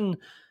being out, and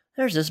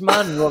there's this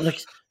man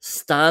like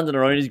standing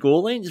around his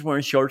goal line just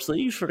wearing short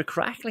sleeves for the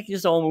crack, like,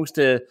 just almost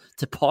to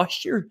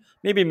posture.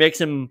 Maybe it makes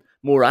him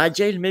more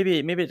agile.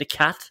 Maybe the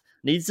cat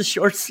needs the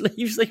short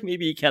sleeves. Like,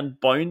 maybe you can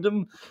bound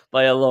him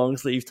by a long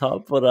sleeve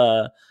top.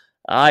 But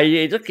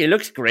he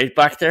looks great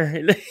back there.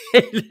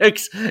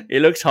 He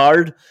looks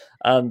hard.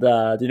 And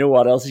do you know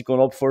what else he's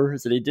going up for?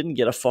 Is that he didn't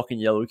get a fucking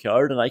yellow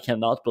card, and I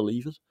cannot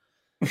believe it.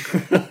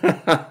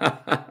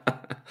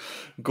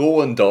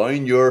 Going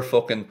down your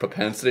fucking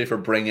propensity for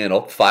bringing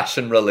up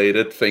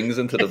fashion-related things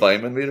into the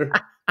Vyman meter.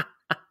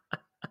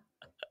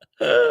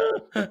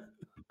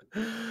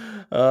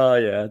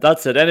 Yeah,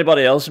 that's it.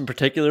 Anybody else in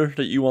particular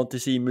that you want to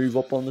see move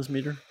up on this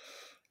meter?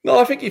 No,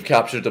 I think you've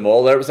captured them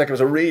all there. It was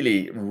a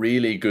really,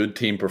 really good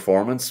team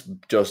performance,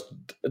 just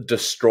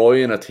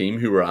destroying a team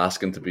who were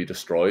asking to be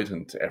destroyed,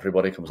 and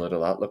everybody comes out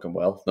of that looking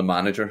well. The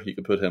manager, you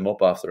could put him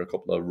up after a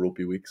couple of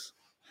ropey weeks.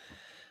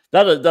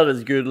 That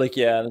is good. Like,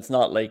 yeah, and it's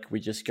not like we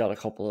just got a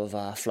couple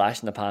of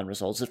flash in the pan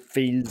results. It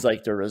feels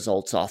like the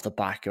results off the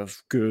back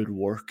of good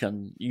work.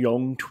 And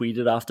Young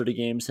tweeted after the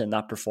game saying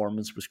that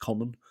performance was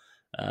coming.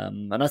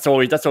 And that's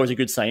always a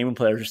good sign when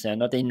players are saying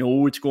that. They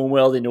know it's going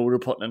well. They know they're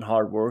putting in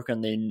hard work,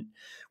 and then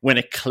when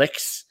it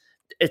clicks,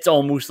 it's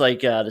almost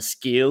like the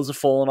scales have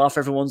fallen off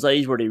everyone's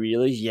eyes, where they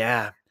realize,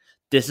 yeah,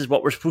 this is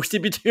what we're supposed to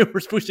be doing. We're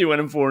supposed to be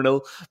winning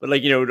 4-0. But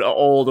like,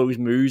 all those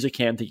moves that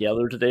came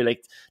together today,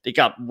 like, they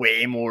got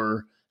way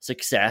more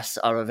success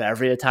out of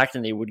every attack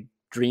than they would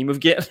dream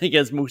of getting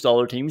against most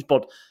other teams.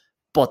 But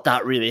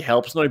that really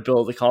helps now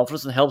build the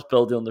confidence and helps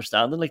build the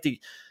understanding. Like,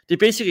 they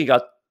basically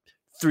got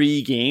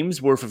 3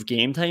 games worth of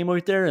game time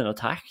out there in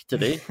attack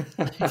today.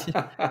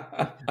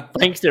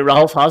 Thanks to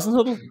Ralph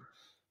Hasenhüttl.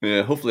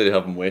 Yeah, hopefully they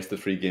haven't wasted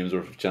 3 games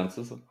worth of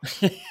chances.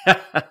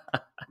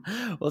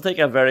 We'll take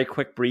a very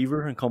quick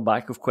breather and come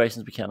back with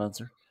questions we can't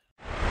answer.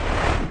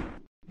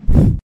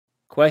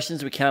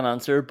 Questions we can't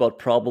answer, but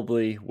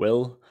probably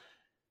will.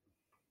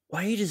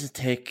 Why does it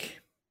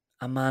take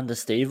Amanda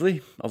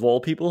Staveley, of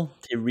all people,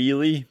 to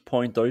really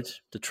point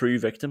out the true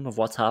victim of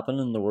what's happening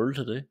in the world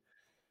today?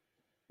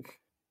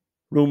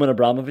 Roman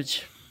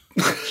Abramovich.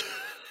 He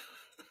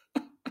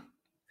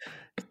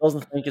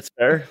doesn't think it's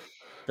fair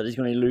that he's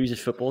going to lose his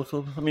football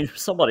club. I mean,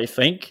 somebody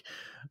think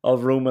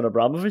of Roman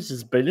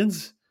Abramovich's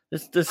billions.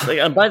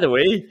 And by the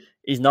way,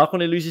 he's not going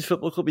to lose his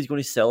football club. He's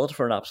going to sell it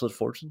for an absolute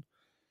fortune.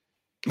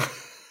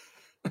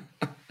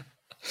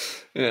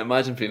 Yeah,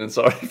 imagine feeling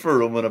sorry for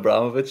Roman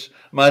Abramovich.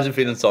 Imagine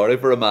feeling sorry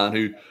for a man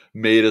who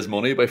made his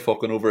money by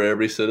fucking over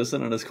every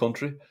citizen in his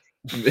country.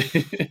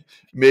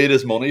 Made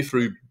his money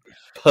through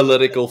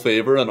political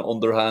favour and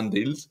underhand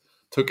deals.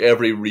 Took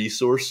every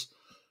resource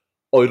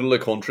out of the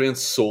country and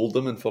sold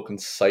them and fucking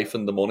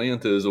siphoned the money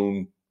into his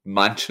own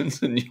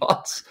mansions and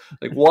yachts.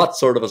 Like, what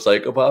sort of a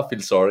psychopath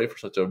feels sorry for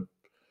such a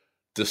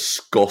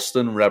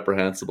disgusting,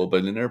 reprehensible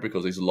billionaire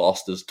because he's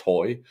lost his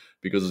toy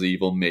because his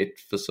evil mate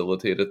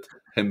facilitated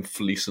him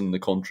fleecing the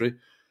country?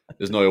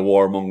 Is now a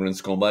warmongering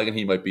scumbag and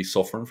he might be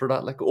suffering for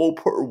that. Like, oh,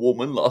 poor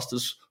woman lost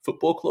his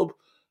football club.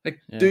 Like,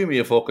 do me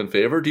a fucking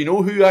favour. Do you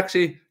know who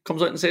actually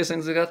comes out and says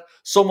things like that?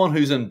 Someone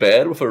who's in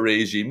bed with a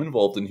regime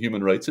involved in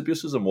human rights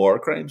abuses and war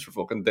crimes for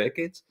fucking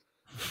decades.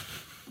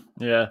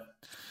 Yeah.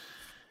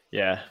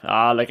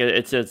 Like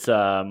it's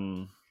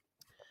I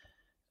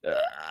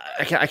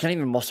can't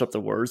even muster up the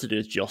words to do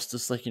it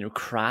justice. Like, you know,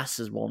 crass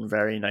is one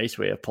very nice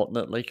way of putting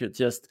it. Like, it's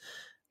just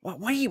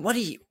why would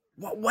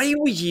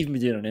you even be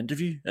doing an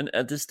interview and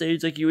at this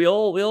stage? Like, we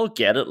all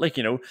get it. Like,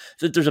 you know,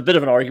 there's a bit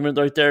of an argument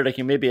out there. Like,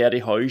 maybe Eddie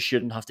Howe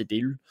shouldn't have to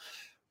deal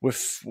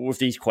with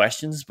these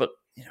questions, but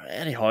you know,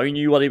 Eddie Howe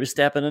knew what he was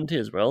stepping into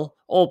as well,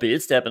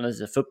 albeit stepping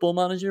as a football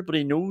manager. But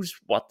he knows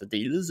what the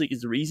deal is. Like,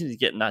 there's a reason he's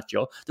getting that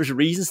job. There's a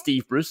reason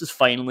Steve Bruce is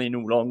finally no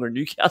longer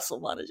Newcastle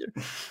manager,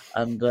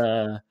 and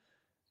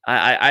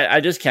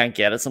I just can't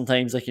get it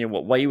sometimes. Like, you know,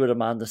 why would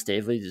Amanda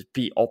Staveley just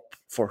be up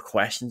for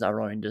questions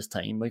around this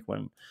time? Like,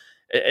 when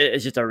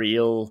it's just a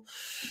real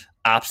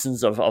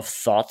absence of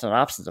thought and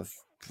absence of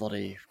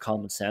bloody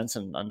common sense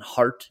and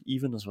heart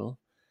even as well.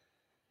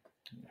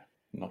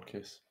 Not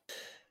case.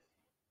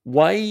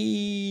 Why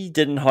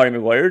didn't Harry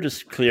Maguire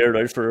just clear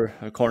it out for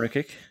a corner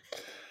kick?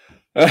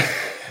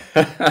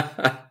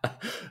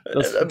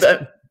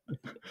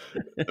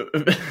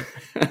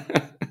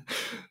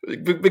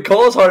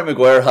 Because Harry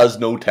Maguire has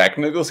no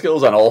technical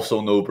skills and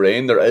also no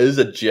brain, there is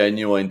a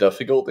genuine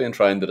difficulty in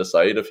trying to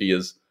decide if he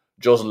has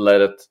just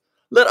let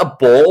a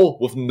ball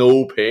with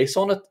no pace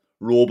on it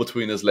roll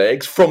between his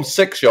legs from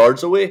 6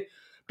 yards away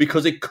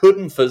because he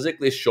couldn't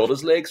physically shut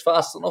his legs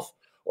fast enough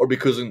or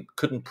because he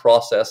couldn't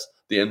process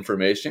the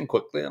information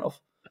quickly enough.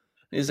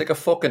 He's like a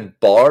fucking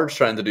barge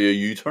trying to do a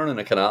U-turn in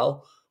a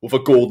canal with a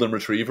golden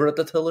retriever at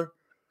the tiller.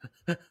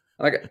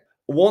 Like,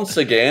 once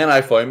again,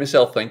 I found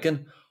myself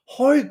thinking,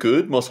 how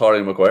good must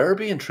Harry Maguire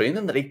be in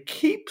training that he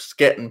keeps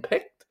getting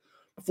picked?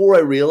 Before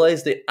I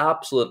realised the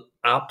absolute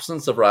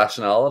absence of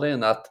rationality in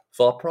that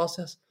thought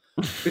process.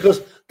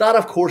 Because that,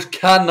 of course,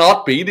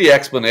 cannot be the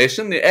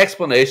explanation. The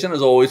explanation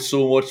is always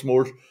so much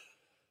more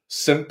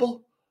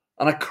simple.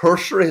 And a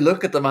cursory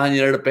look at the Man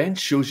United bench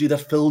shows you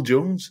that Phil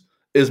Jones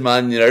is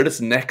Man United's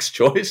next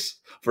choice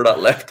for that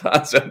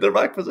left-hand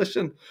centre-back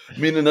position,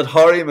 meaning that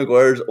Harry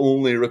Maguire's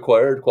only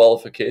required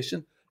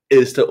qualification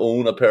is to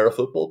own a pair of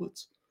football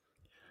boots.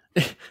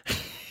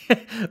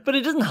 But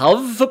he doesn't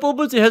have football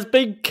boots. He has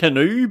big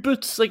canoe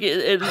boots. Like,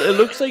 it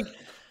looks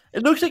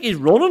like he's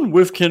running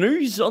with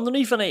canoes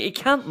underneath, and he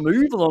can't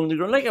move along the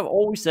ground. Like I've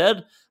always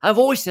said,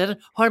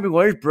 Harry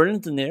Maguire's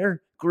brilliant in the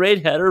air,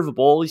 great header of a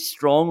ball. He's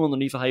strong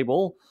underneath a high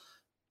ball.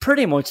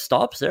 Pretty much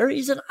stops there.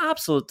 He's an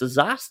absolute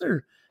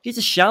disaster. He's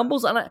a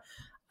shambles, and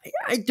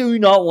I do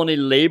not want to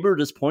labour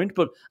this point,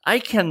 but I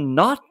can't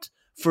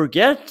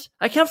forget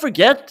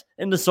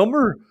in the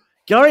summer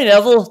Gary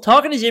Neville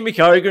talking to Jamie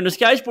Carragher in the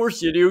Sky Sports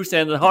studio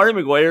saying that Harry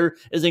Maguire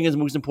is his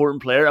most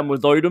important player, and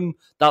without him,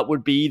 that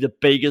would be the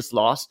biggest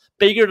loss,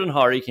 bigger than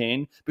Harry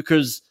Kane,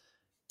 because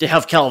they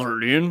have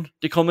Calvert-Lewin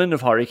to come in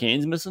if Harry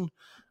Kane's missing.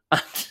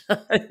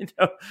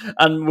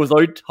 And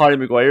without Harry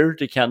Maguire,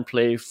 they can't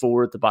play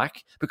four at the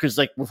back, because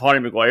like with Harry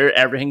Maguire,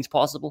 everything's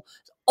possible.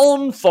 It's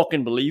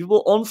unfucking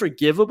believable,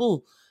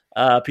 unforgivable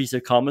piece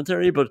of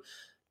commentary, but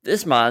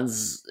this man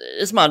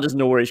doesn't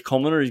know where he's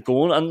coming or he's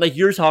going. And like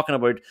you're talking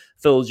about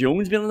Phil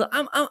Jones being on that,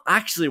 I'm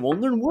actually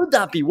wondering, would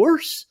that be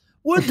worse?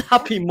 Would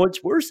that be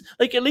much worse?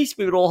 Like, at least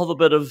we would all have a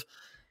bit of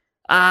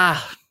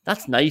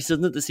that's nice,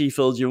 isn't it, to see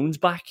Phil Jones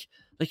back?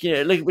 Like,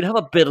 yeah, like we'd have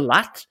a bit of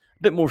that,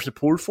 a bit more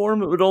support for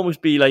him. It would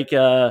almost be like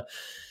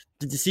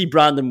did you see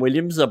Brandon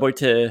Williams about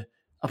to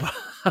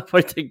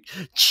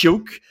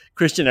choke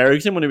Christian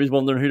Eriksen when he was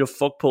wondering who the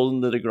fuck pulled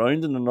him to the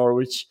ground in the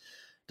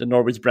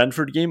Norwich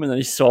Brentford game, and then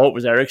he saw it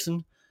was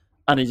Eriksen,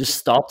 and he just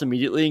stopped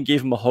immediately and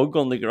gave him a hug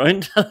on the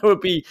ground. It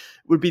would be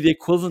the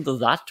equivalent of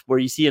that, where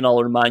you see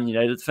another Man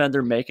United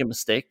defender make a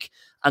mistake,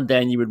 and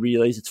then you would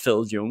realise it's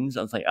Phil Jones,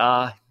 and it's like,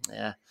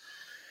 yeah,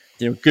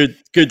 you know,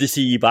 good to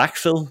see you back,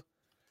 Phil.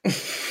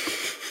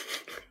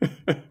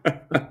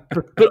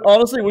 but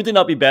honestly, would it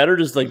not be better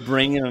just like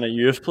bringing in a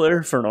youth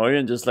player for now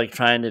and just like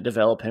trying to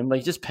develop him?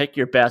 Like, just pick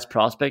your best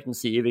prospect and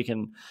see if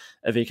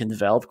he can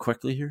develop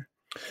quickly here.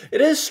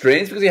 It is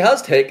strange because he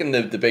has taken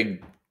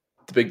the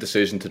big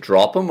decision to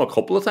drop him a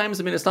couple of times.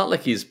 I mean, it's not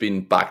like he's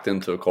been backed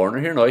into a corner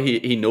here now.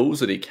 He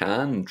knows that he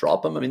can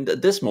drop him. I mean,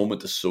 this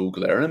moment is so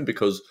glaring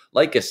because,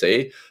 like I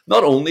say,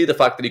 not only the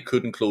fact that he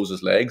couldn't close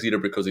his legs, either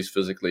because he's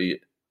physically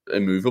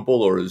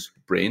immovable or is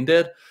brain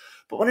dead,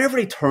 but whenever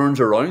he turns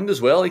around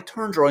as well, he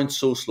turns around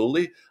so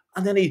slowly,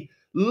 and then he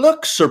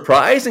looks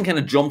surprised and kind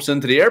of jumps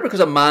into the air because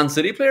a Man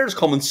City player is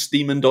coming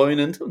steaming down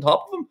into on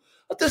top of him.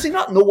 Does he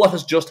not know what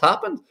has just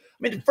happened? I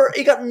mean,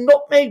 he got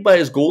nutmegged by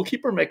his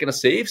goalkeeper making a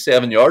save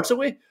 7 yards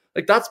away.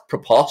 Like, that's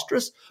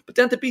preposterous. But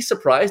then to be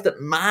surprised that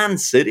Man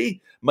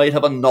City might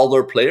have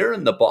another player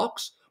in the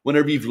box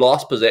whenever you've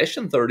lost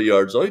possession 30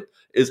 yards out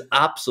is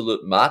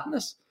absolute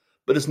madness.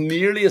 But it's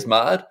nearly as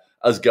mad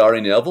as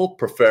Gary Neville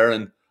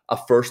preferring a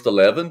first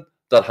 11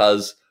 that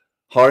has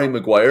Harry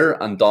Maguire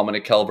and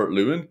Dominic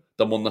Calvert-Lewin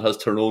than one that has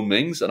Tyrone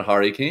Mings and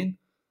Harry Kane.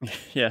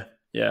 Yeah.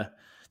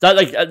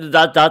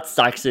 That's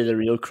actually the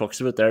real crux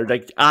of it there.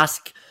 Like,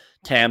 ask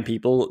 10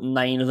 people,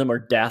 9 of them are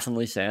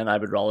definitely saying I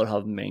would rather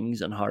have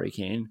Mings and Harry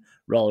Kane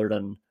rather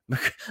than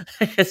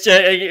it's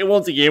just,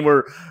 once again,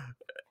 where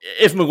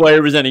if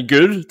Maguire was any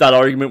good, that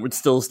argument would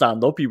still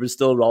stand up. You would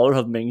still rather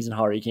have Mings and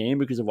Harry Kane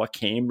because of what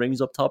Kane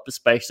brings up top,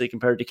 especially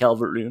compared to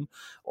Calvert-Lewin.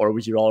 Or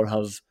would you rather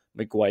have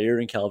Maguire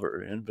and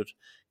Calvert-Lewin? But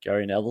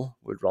Gary Neville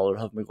would rather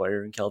have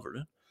Maguire and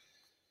Calvert-Lewin.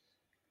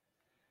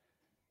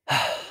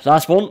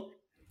 Last one.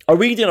 Are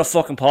we doing a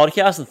fucking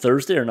podcast on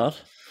Thursday or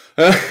not?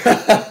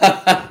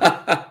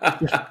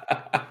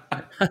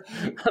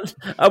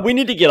 We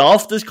need to get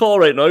off this call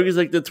right now because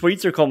like the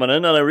tweets are coming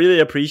in and I really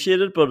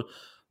appreciate it, but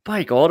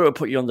by God, it would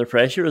put you under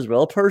pressure as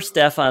well. Per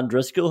Stefan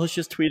Driscoll has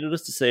just tweeted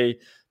us to say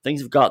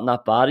things have gotten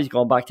that bad. He's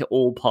gone back to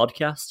old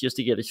podcasts just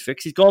to get his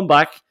fix. He's gone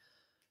back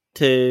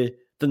to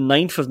the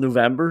 9th of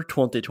November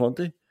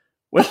 2020.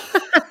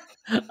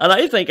 And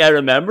I think I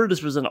remember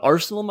this was an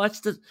Arsenal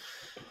match that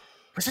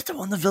was it the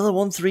one the Villa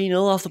won 3-0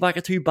 off the back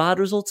of 2 bad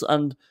results?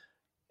 And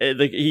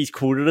he's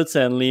quoted it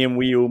saying, Liam,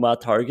 we owe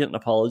Matt Target an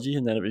apology.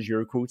 And then it was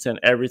your quote saying,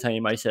 every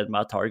time I said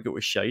Matt Target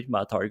was shite,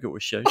 Matt Target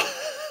was shite.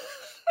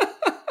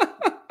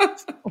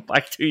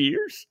 Back 2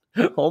 years.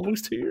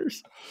 Almost 2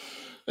 years.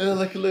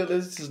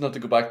 This is not to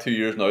go back 2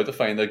 years now to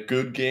find a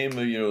good game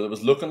that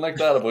was looking like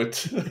that about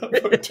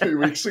 2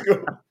 weeks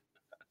ago.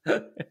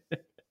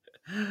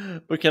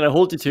 But can I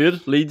hold you to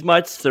it? Leeds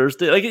match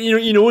Thursday. Like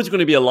you know it's going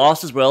to be a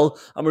loss as well,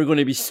 and we're going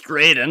to be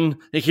straight in.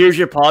 Like, here's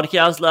your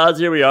podcast, lads.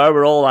 Here we are.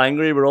 We're all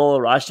angry. We're all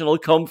irrational.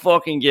 Come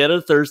fucking get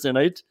it Thursday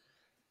night.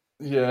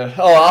 Yeah.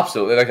 Oh,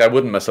 absolutely. Like, I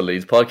wouldn't miss a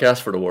Leeds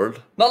podcast for the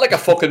world. Not like I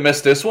fucking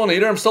missed this one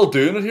either. I'm still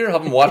doing it here.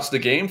 Haven't watched the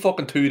game.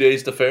 Fucking 2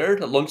 days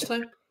deferred at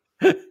lunchtime.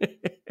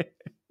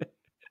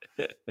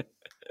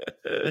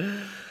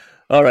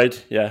 All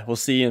right. Yeah, we'll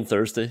see you on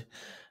Thursday.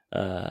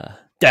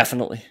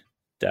 Definitely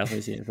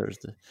see you on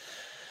Thursday.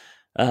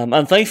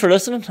 And thanks for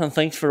listening, and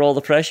thanks for all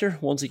the pressure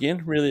once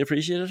again. Really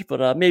appreciate it.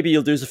 But maybe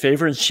you'll do us a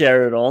favor and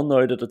share it on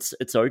now that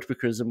it's out,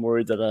 because I'm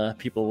worried that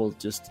people will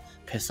just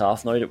piss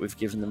off now that we've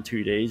given them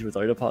 2 days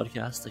without a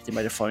podcast. Like, they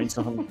might have found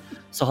something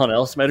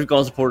else, might have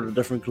gone supported a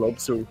different club.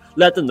 So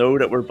let them know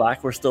that we're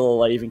back, we're still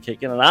alive and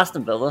kicking, and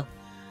Aston Villa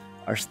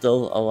are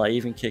still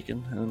alive and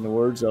kicking. And in the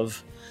words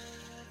of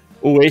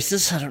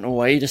Oasis, I don't know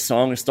why the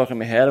song is stuck in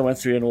my head. I went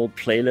through an old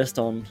playlist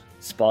on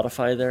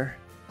Spotify there.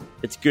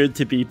 It's good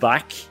to be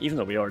back, even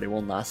though we already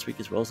won last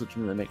week as well, so it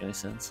doesn't really make any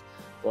sense.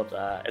 But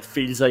it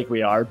feels like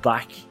we are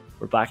back.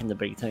 We're back in the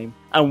big time.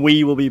 And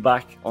we will be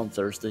back on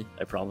Thursday,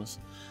 I promise.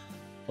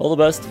 All the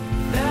best.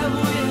 That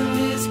wind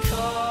is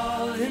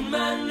calling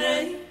my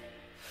name,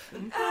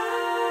 and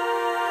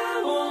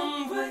I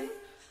won't wait,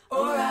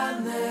 or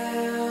I'll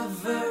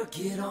never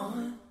get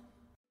on.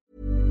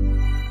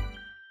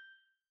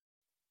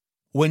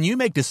 When you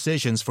make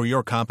decisions for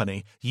your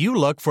company, you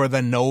look for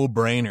the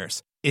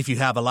no-brainers. If you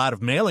have a lot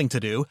of mailing to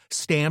do,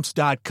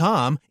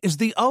 Stamps.com is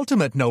the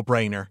ultimate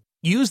no-brainer.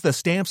 Use the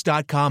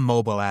Stamps.com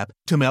mobile app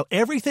to mail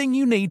everything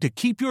you need to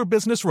keep your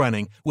business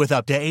running with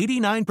up to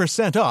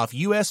 89% off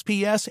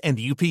USPS and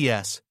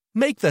UPS.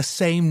 Make the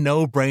same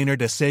no-brainer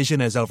decision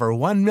as over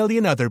 1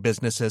 million other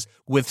businesses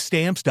with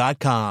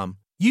Stamps.com.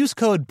 Use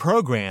code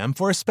PROGRAM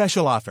for a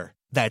special offer.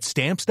 That's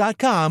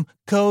Stamps.com,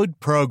 code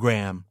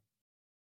PROGRAM.